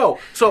good. No,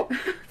 so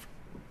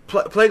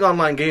playing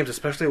online games,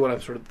 especially when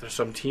there's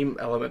some team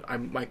element,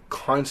 my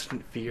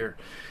constant fear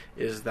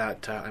is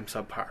that I'm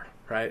subpar.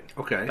 Right.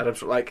 Okay. That I'm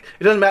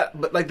it doesn't matter,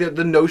 but like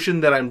the notion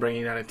that I'm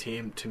bringing on a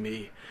team to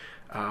me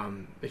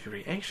makes me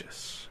very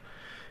anxious.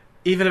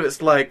 Even if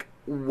it's like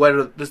what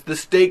are the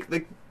stake,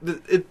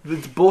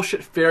 it's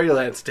bullshit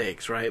Fairyland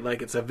stakes, right?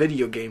 Like it's a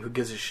video game. Who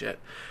gives a shit?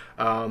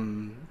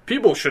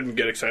 People shouldn't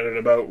get excited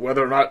about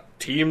whether or not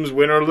teams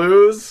win or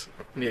lose.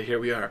 And yet here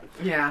we are.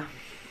 Yeah.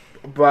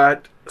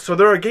 But so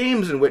there are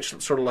games in which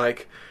sort of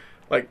like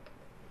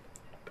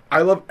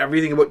I love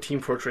everything about Team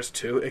Fortress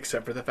 2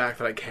 except for the fact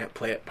that I can't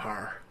play at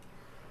par.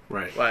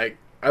 Right. Like,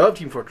 I love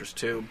Team Fortress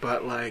 2,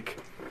 but, like,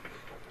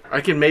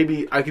 I could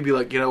be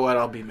like, you know what,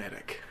 I'll be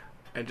medic.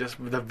 And just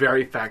the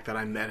very fact that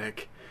I'm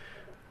medic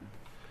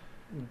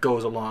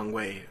goes a long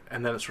way.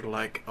 And then it's sort of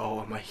like,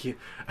 oh,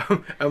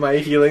 am I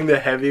healing the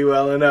heavy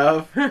well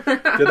enough?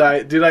 Did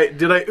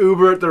I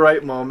Uber at the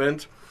right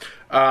moment?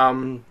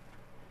 But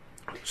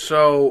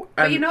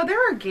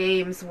there are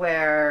games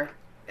where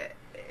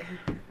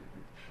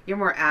you're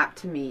more apt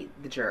to meet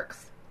the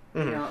jerks.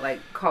 You know, like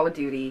Call of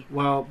Duty.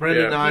 Well,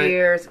 Brendan and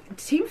Gears.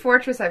 Team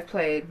Fortress I've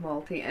played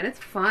multi, and it's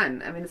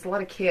fun. I mean, it's a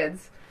lot of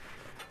kids,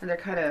 and they're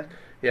kind of...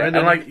 Yeah,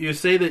 Brendan, and you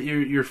say that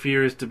your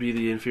fear is to be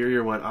the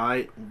inferior one.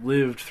 I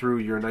lived through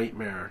your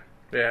nightmare.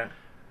 Yeah.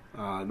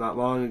 Not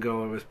long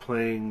ago, I was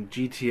playing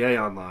GTA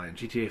Online,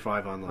 GTA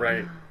 5 Online.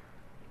 Right.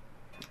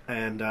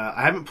 And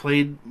I haven't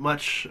played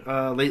much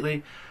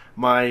lately.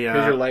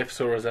 Because your life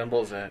so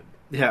resembles it.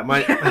 Yeah,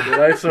 your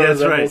life so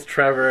resembles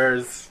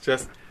Trevor's.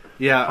 Just...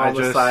 Yeah,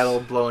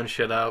 homicidal, blowing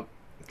shit up.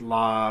 A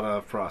lot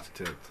of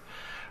prostitutes.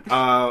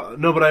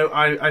 No, but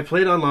I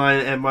played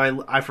online, and my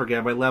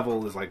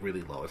level is like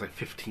really low. It's like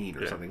 15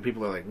 or something.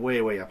 People are like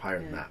way up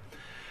higher than that.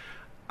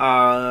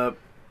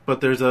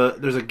 But there's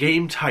a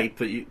game type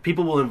that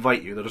people will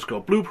invite you. They'll just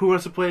go, "Bloop, who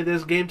wants to play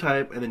this game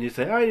type?" And then you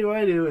say, I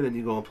do, and then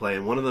you go and play.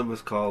 And one of them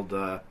is called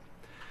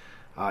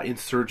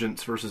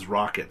Insurgents versus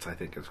Rockets, I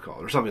think it's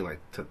called, or something like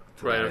that.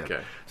 Right. Okay.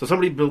 So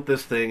somebody built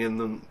this thing,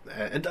 and then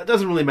it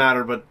doesn't really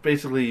matter. But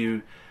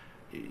basically,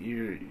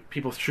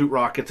 people shoot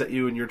rockets at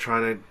you, and you're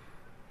trying to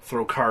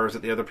throw cars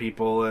at the other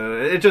people.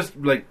 It's just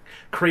like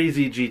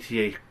crazy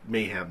GTA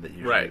mayhem that you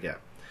usually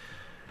get.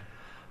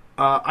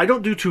 I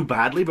don't do too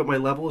badly, but my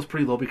level is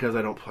pretty low because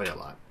I don't play a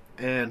lot.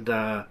 And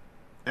I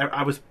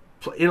was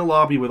in a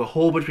lobby with a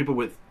whole bunch of people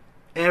with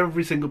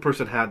every single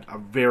person had a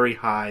very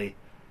high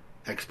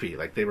XP.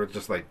 Like they were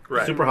just like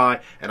super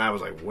high, and I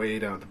was like way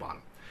down at the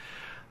bottom.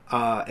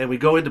 And we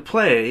go into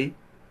play,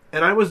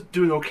 and I was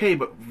doing okay,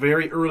 but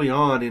very early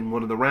on in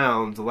one of the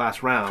rounds, the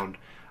last round,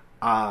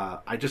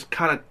 I just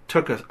kind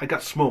of I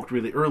got smoked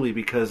really early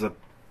because a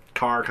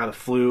car kind of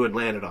flew and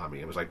landed on me.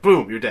 It was like,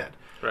 boom, you're dead.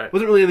 Right. It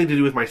wasn't really anything to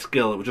do with my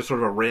skill. It was just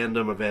sort of a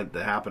random event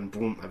that happened.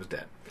 Boom, I was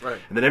dead. Right.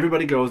 And then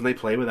everybody goes and they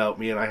play without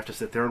me, and I have to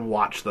sit there and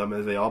watch them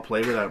as they all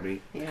play without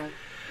me. Yeah.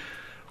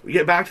 We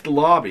get back to the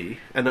lobby,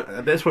 and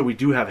at this point we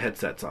do have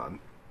headsets on.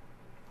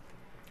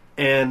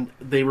 And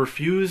they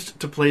refused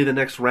to play the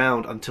next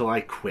round until I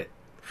quit.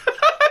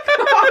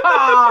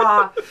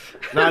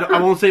 Now, I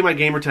won't say my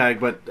gamer tag,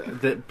 but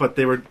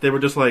they were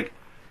just like,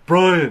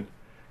 Brian,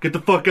 get the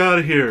fuck out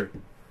of here.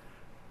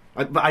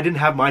 But I didn't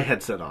have my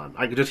headset on.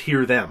 I could just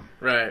hear them.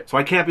 Right. So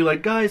I can't be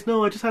like, guys,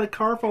 no, I just had a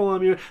car fall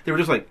on me. They were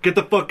just like, get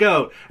the fuck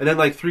out. And then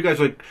like three guys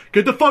were like,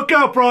 get the fuck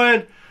out,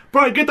 Brian.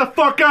 Brian, get the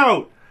fuck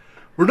out.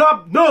 We're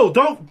not, no,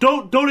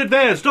 don't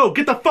advance. No,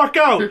 get the fuck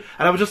out. And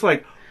I was just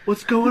like,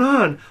 what's going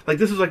on? Like,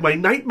 this is like my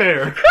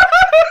nightmare.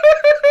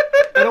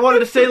 And I wanted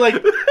to say like,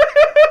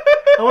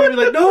 I wanted to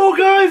be like, no,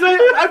 guys,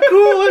 I'm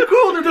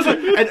cool. They're just like,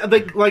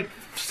 and like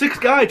six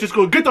guys just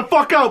go, get the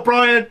fuck out,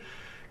 Brian.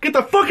 Get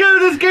the fuck out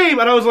of this game.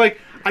 And I was like,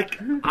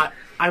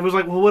 I was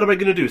like, well, what am I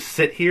going to do?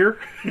 Sit here?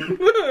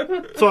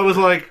 So I was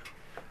like,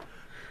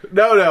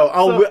 No.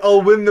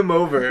 I'll win them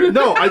over.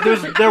 No,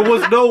 there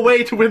was no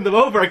way to win them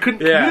over. I couldn't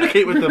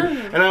communicate with them,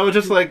 and I was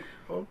just like,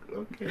 oh,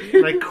 okay.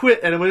 And I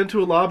quit, and I went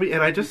into a lobby,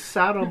 and I just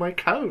sat on my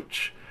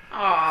couch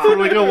for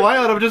like a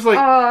while, and I'm just like,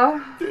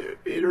 the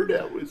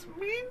internet was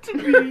mean to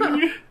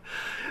me.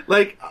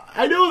 Like,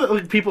 I know that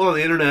like people on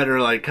the internet are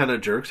like kind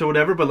of jerks or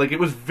whatever, but like it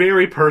was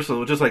very personal.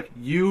 It was just like,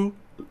 you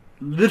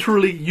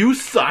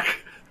suck.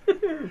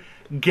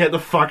 Get the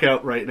fuck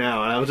out right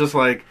now. And I was just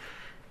like,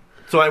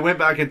 so I went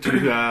back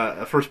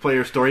into first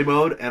player story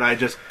mode, and I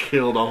just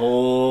killed a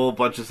whole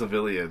bunch of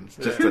civilians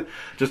just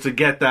to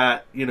get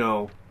that,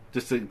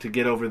 just to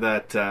get over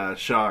that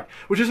shock,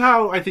 which is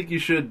how I think you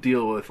should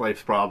deal with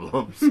life's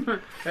problems.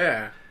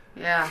 Yeah.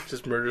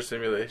 Just murder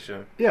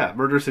simulation. Yeah,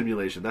 murder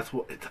simulation. That's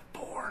what it's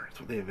for. That's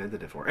what they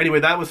invented it for.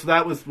 Anyway, that was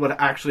what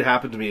actually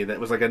happened to me. That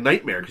was like a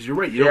nightmare, because you're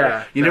right.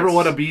 You never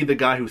want to be the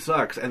guy who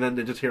sucks, and then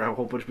to just hear a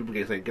whole bunch of people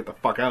saying "get the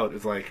fuck out."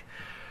 It's like,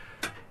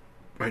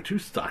 I too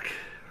suck.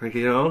 Like,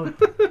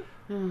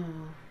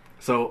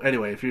 So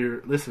anyway, if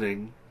you're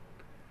listening,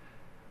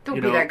 don't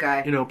be that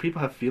guy.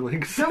 People have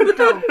feelings. Don't be that.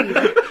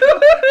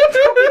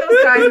 Don't be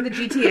those guys in the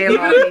GTA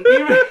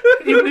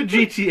lobby. Even in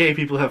GTA,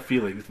 people have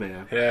feelings,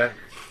 man. Yeah.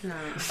 No.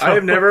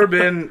 I've never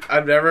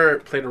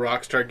played a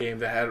Rockstar game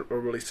that had a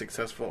really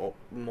successful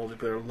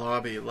multiplayer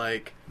lobby.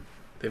 Like,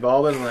 they've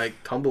all been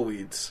like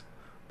tumbleweeds.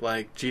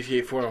 Like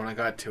GTA 4, when I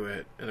got to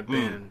it in a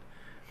bin,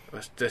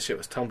 that shit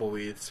was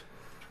tumbleweeds.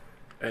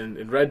 And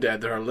in Red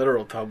Dead, there are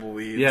literal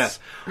tumbleweeds. Yes.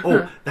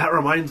 Oh, that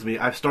reminds me.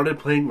 I've started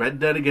playing Red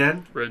Dead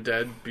again. Red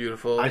Dead,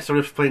 beautiful. I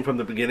started playing from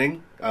the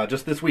beginning,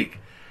 just this week.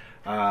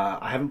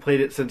 I haven't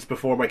played it since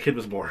before my kid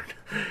was born.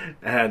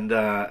 And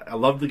I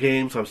love the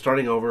game, so I'm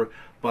starting over.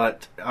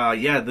 But,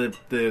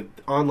 the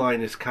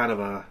online is kind of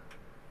a...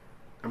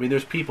 I mean,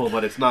 there's people,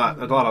 but it's not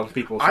a lot of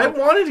people. So I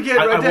wanted to get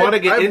Red Dead. I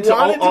wanted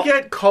to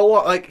get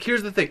co-op. Like,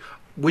 here's the thing.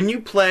 When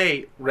you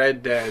play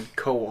Red Dead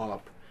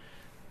co-op,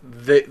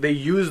 they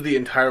use the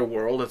entire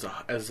world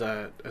as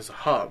a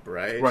hub,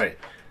 right? Right.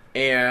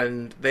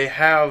 And they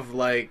have,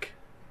 like,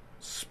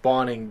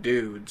 spawning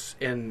dudes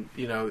in,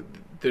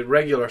 the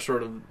regular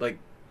sort of, like,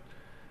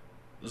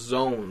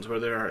 zones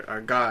where there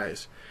are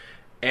guys.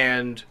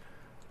 And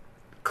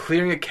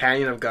clearing a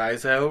canyon of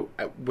guys out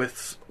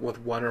with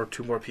one or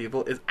two more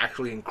people is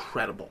actually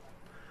incredible.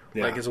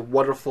 Yeah. Like, it's a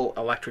wonderful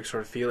electric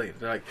sort of feeling.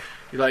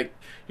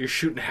 You're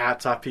shooting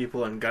hats off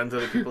people and guns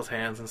out of people's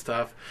hands and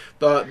stuff.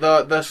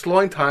 The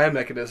slowing time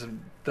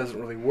mechanism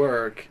doesn't really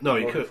work. No,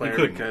 you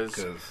couldn't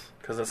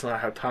because that's not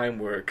how time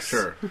works.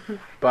 Sure.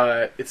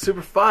 But it's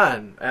super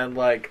fun, and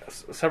like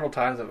several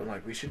times I've been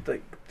like, we should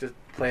like just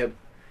play it.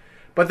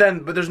 But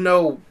there's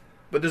no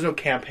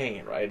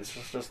campaign, right?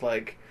 It's just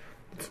like.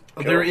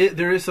 There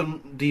is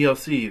some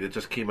DLC that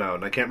just came out,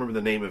 and I can't remember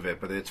the name of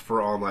it, but it's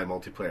for online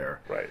multiplayer.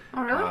 Right.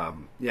 Oh, really?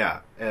 Yeah,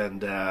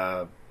 and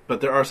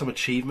but there are some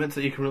achievements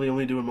that you can really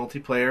only do in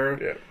multiplayer.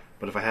 Yeah.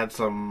 But if I had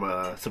some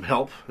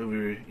help,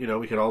 we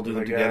could all do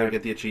them together,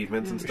 get the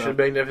achievements and stuff. We should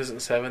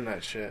Magnificent Seven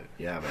that shit.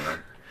 Yeah, man.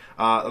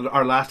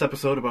 Our last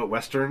episode about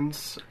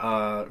westerns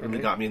really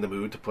got me in the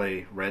mood to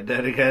play Red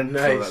Dead again.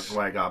 Nice. So that's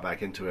why I got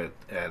back into it,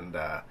 and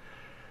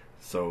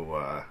so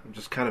I'm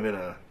just kind of in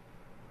a.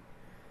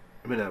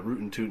 I'm in a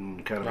rootin'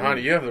 tootin' kind of.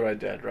 Honey, you have the Red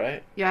Dead,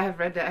 right? Yeah, I have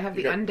Red Dead. I have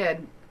the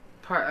undead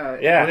part.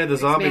 The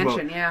zombie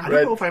mode. Yeah. I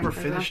don't know if I ever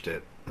finished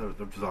it.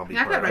 The zombie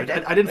part.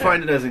 I didn't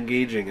find it as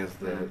engaging as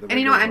the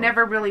and I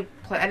never really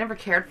I never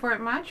cared for it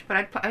much,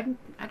 but I'd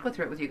go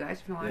through it with you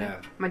guys if you wanted.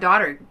 Yeah. My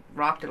daughter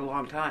rocked it a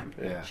long time.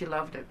 Yeah. She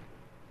loved it.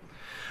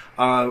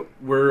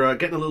 We're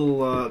getting a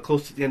little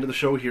close to the end of the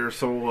show here,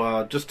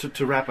 so just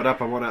to wrap it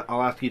up,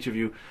 I'll ask each of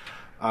you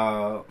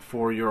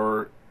for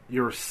your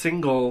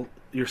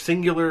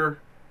singular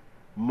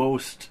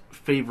most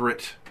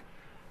favorite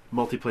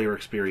multiplayer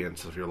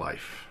experience of your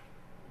life.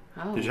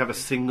 Oh. Did you have a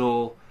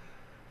single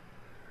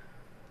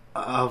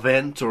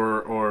event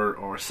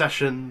or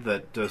session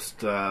that just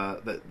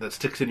that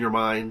sticks in your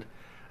mind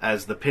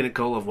as the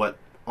pinnacle of what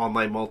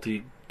online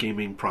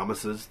multi-gaming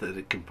promises that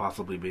it can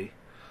possibly be?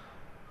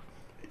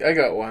 I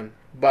got one,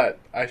 but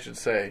I should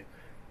say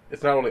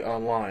it's not only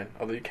online,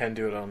 although you can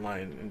do it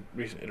online in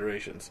recent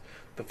iterations.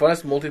 The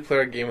funnest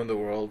multiplayer game in the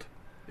world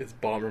is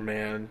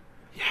Bomberman.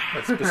 Yeah.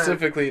 And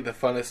specifically, the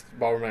funnest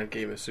Bomberman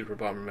game is Super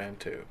Bomberman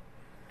 2.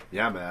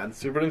 Yeah, man.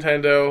 Super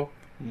Nintendo,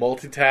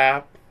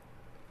 multi-tap,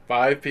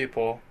 5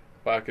 people,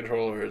 5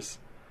 controllers,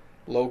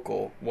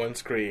 local, 1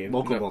 screen.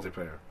 Local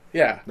multiplayer.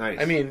 Yeah. Nice.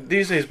 I mean,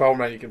 these days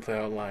Bomberman you can play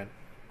online.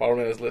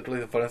 Bomberman is literally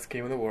the funnest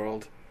game in the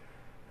world.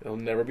 It'll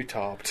never be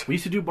topped. We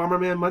used to do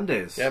Bomberman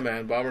Mondays. Yeah,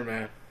 man,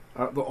 Bomberman.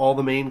 All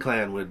the main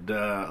clan would,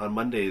 on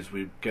Mondays,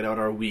 we'd get out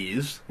our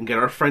Wiis and get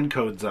our friend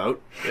codes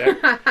out.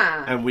 Yeah.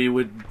 And we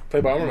would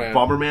play Bomberman.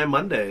 Bomberman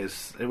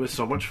Mondays. It was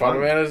so much fun.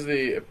 Bomberman is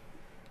the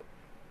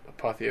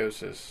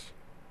apotheosis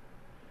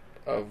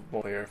of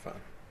multiplayer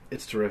fun.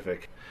 It's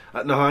terrific.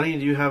 Nahani,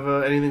 do you have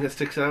anything that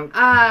sticks out?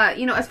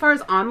 As far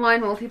as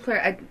online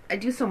multiplayer, I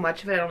do so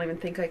much of it, I don't even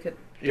think I could...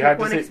 You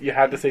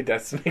had to say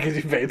Destiny because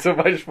you paid so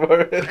much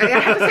for it. I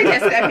have to say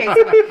Destiny. I paid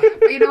so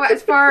much. But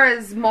as far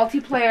as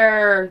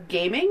multiplayer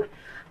gaming,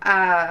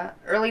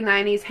 Early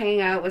 90s,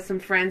 hanging out with some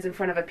friends in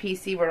front of a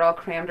PC. We're all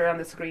crammed around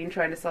the screen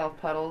trying to solve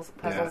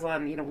puzzles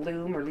on,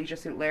 Loom or Leisure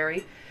Suit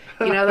Larry.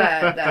 You know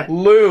that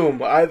Loom.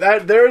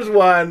 There's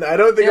one. I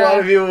don't think a lot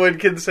of people would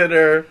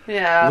consider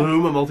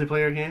Loom a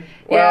multiplayer game.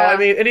 Well, I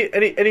mean,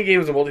 any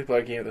game is a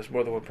multiplayer game. There's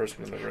more than one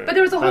person in the room. But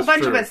there was a whole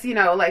bunch of us.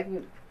 Like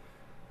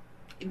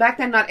back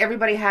then, not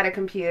everybody had a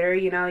computer.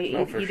 You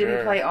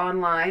didn't play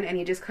online, and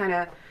you just kind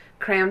of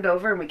crammed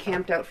over, and we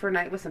camped out for a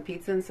night with some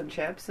pizza and some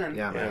chips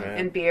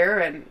and beer,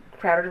 and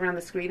crowded around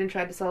the screen and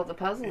tried to solve the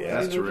puzzles.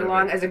 And we moved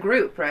along as a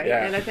group, right?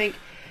 Yeah. And I think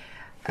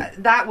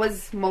that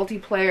was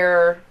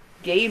multiplayer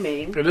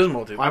gaming. It is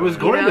multiplayer. I was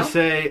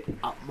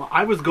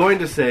going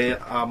to say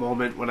a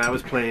moment when I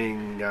was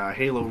playing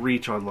Halo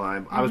Reach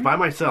online. I was by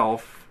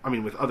myself. I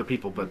mean, with other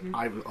people, but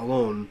I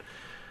alone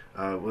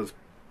was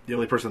the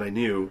only person I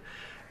knew.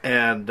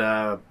 And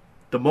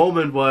the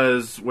moment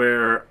was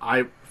where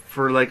I,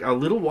 for like a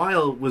little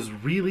while, was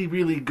really,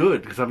 really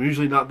good, because I'm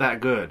usually not that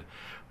good.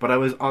 But I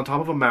was on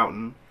top of a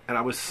mountain, and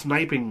I was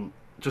sniping.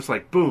 Just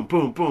like boom,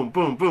 boom, boom,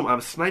 boom, boom. I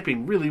was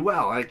sniping really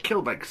well. I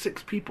killed like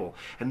 6 people,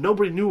 and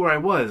nobody knew where I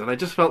was. And I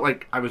just felt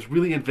like I was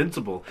really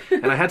invincible.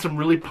 And I had some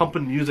really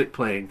pumping music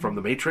playing from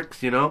The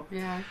Matrix, Yeah.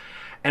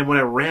 And when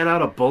I ran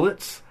out of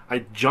bullets,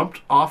 I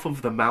jumped off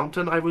of the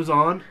mountain I was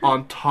on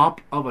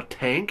top of a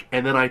tank,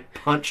 and then I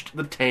punched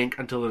the tank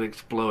until it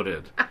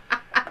exploded.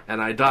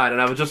 And I died.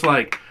 And I was just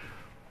like,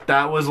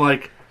 that was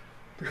like,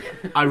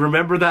 I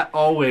remember that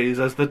always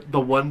as the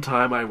one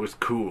time I was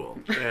cool.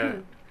 Yeah.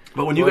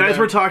 But when you guys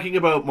were talking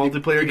about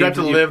multiplayer games... You got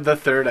to live the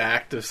third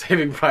act of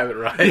Saving Private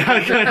Ryan.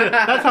 Yeah, kinda,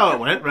 that's how it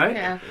went, right?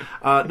 Yeah.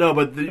 No,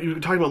 but you were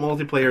talking about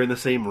multiplayer in the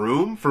same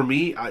room. For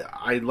me,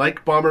 I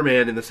like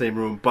Bomberman in the same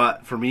room,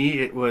 but for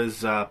me, it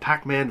was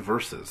Pac-Man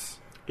Versus.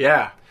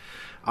 Yeah.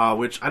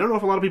 Which I don't know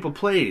if a lot of people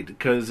played,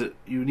 because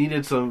you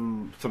needed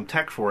some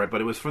tech for it, but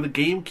it was for the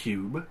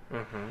GameCube.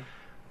 Mm-hmm.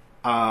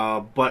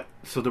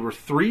 So there were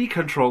 3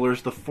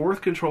 controllers. The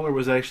 4th controller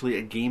was actually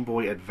a Game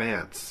Boy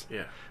Advance.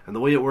 Yeah. And the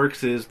way it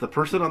works is the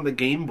person on the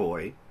Game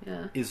Boy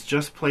is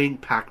just playing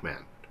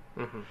Pac-Man.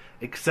 Mm-hmm.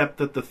 Except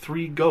that the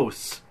 3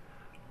 ghosts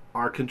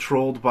are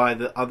controlled by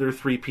the other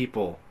 3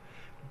 people.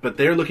 But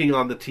they're looking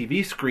on the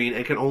TV screen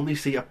and can only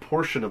see a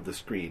portion of the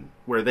screen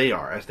where they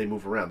are as they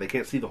move around. They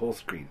can't see the whole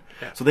screen.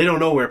 Yeah. So they don't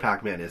know where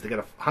Pac-Man is. They got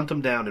to hunt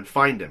him down and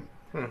find him.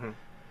 Mm-hmm.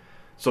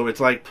 So it's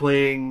like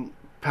playing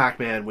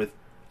Pac-Man with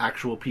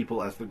actual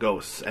people as the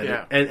ghosts.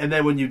 And, and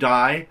then when you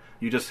die,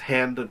 you just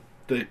hand the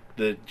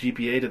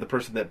GPA to the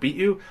person that beat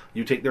you.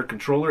 You take their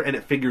controller, and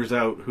it figures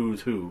out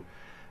who's who,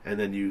 and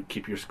then you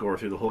keep your score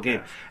through the whole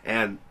game.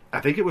 Yeah. And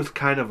I think it was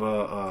kind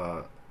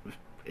of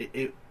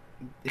it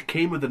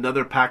came with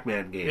another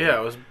Pac-Man game. Yeah,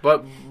 it was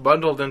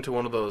bundled into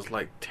one of those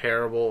like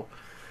terrible.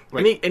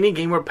 Like, any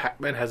game where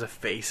Pac-Man has a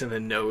face and a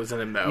nose and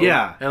a mouth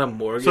and a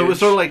mortgage. So it was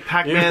sort of like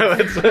Pac-Man,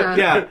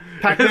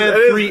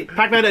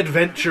 Pac-Man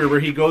Adventure, where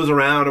he goes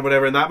around or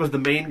whatever, and that was the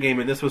main game,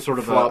 and this was sort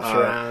of flops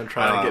around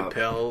trying to get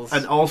pills.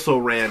 An also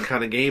ran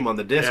kind of game on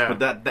the disc, but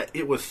that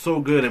it was so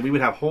good, and we would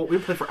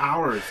play for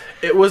hours.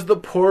 It was the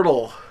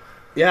Portal,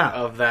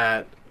 of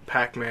that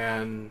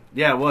Pac-Man.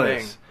 Yeah, it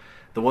was thing.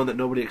 The one that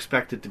nobody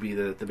expected to be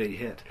the big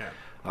hit. Yeah.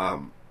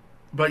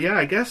 But yeah,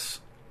 I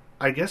guess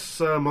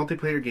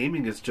multiplayer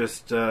gaming is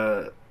just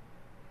a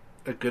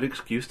good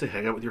excuse to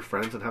hang out with your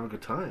friends and have a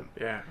good time.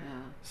 Yeah.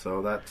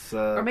 So that's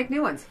or make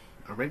new ones.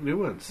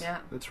 Yeah,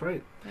 that's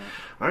right. Yeah.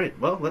 All right.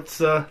 Well,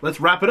 let's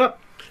wrap it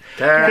up.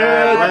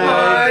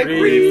 Cat-like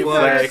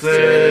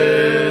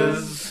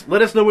reflexes.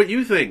 Let us know what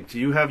you think. Do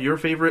you have your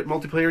favorite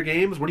multiplayer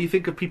games? What do you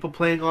think of people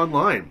playing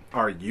online?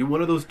 Are you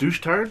one of those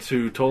douche-tards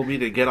who told me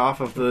to get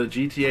off of the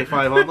GTA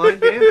 5 online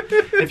game?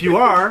 If you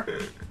are,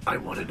 I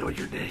want to know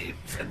your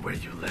names and where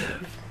you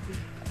live.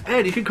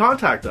 And you can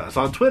contact us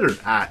on Twitter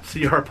at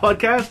CR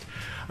Podcast.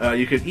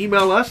 You can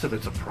email us if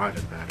it's a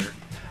private matter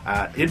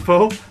at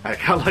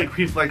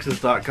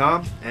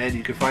info@catlikereflexes.com. And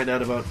you can find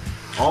out about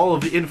all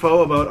of the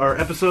info about our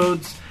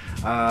episodes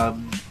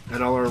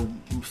and all our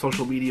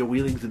social media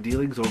wheelings and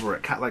dealings over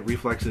at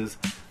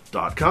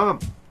catlikereflexes.com.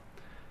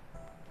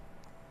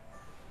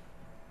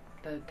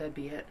 That'd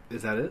be it.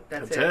 Is that it?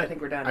 That's it. I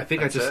think we're done. I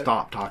think I just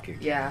stopped talking.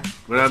 Yeah.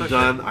 When I'm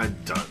done, I'm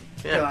done.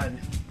 Yeah.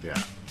 Done.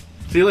 Yeah.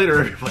 See you later,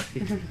 everybody.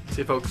 See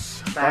you,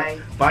 folks.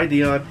 Bye. Bye,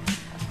 Dion.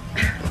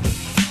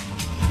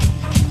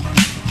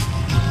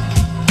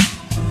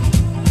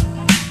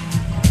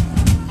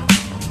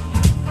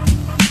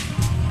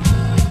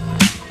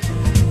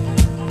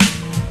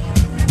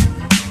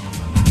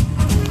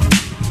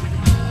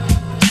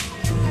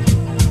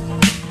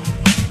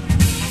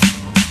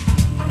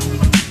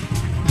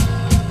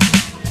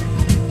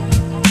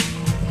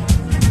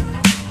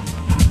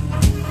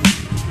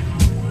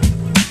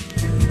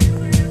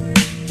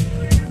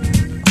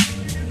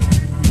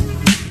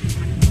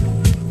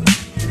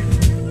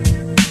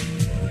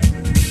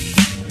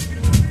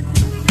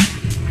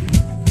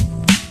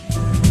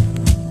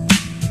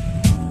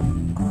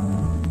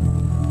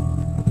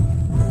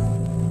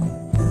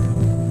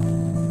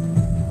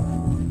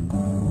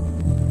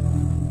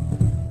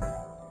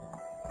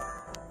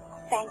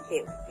 thank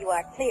you. You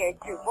are cleared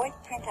through voice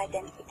print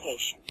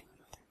identification.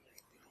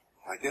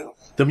 I do.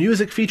 The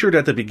music featured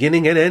at the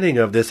beginning and ending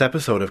of this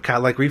episode of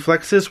Cat-Like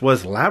Reflexes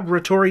was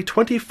Laboratory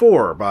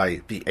 24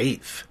 by The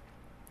Eighth.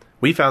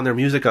 We found their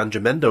music on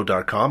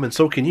Jamendo.com, and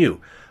so can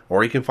you.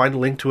 Or you can find a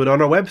link to it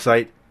on our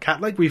website,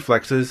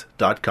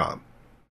 catlikereflexes.com.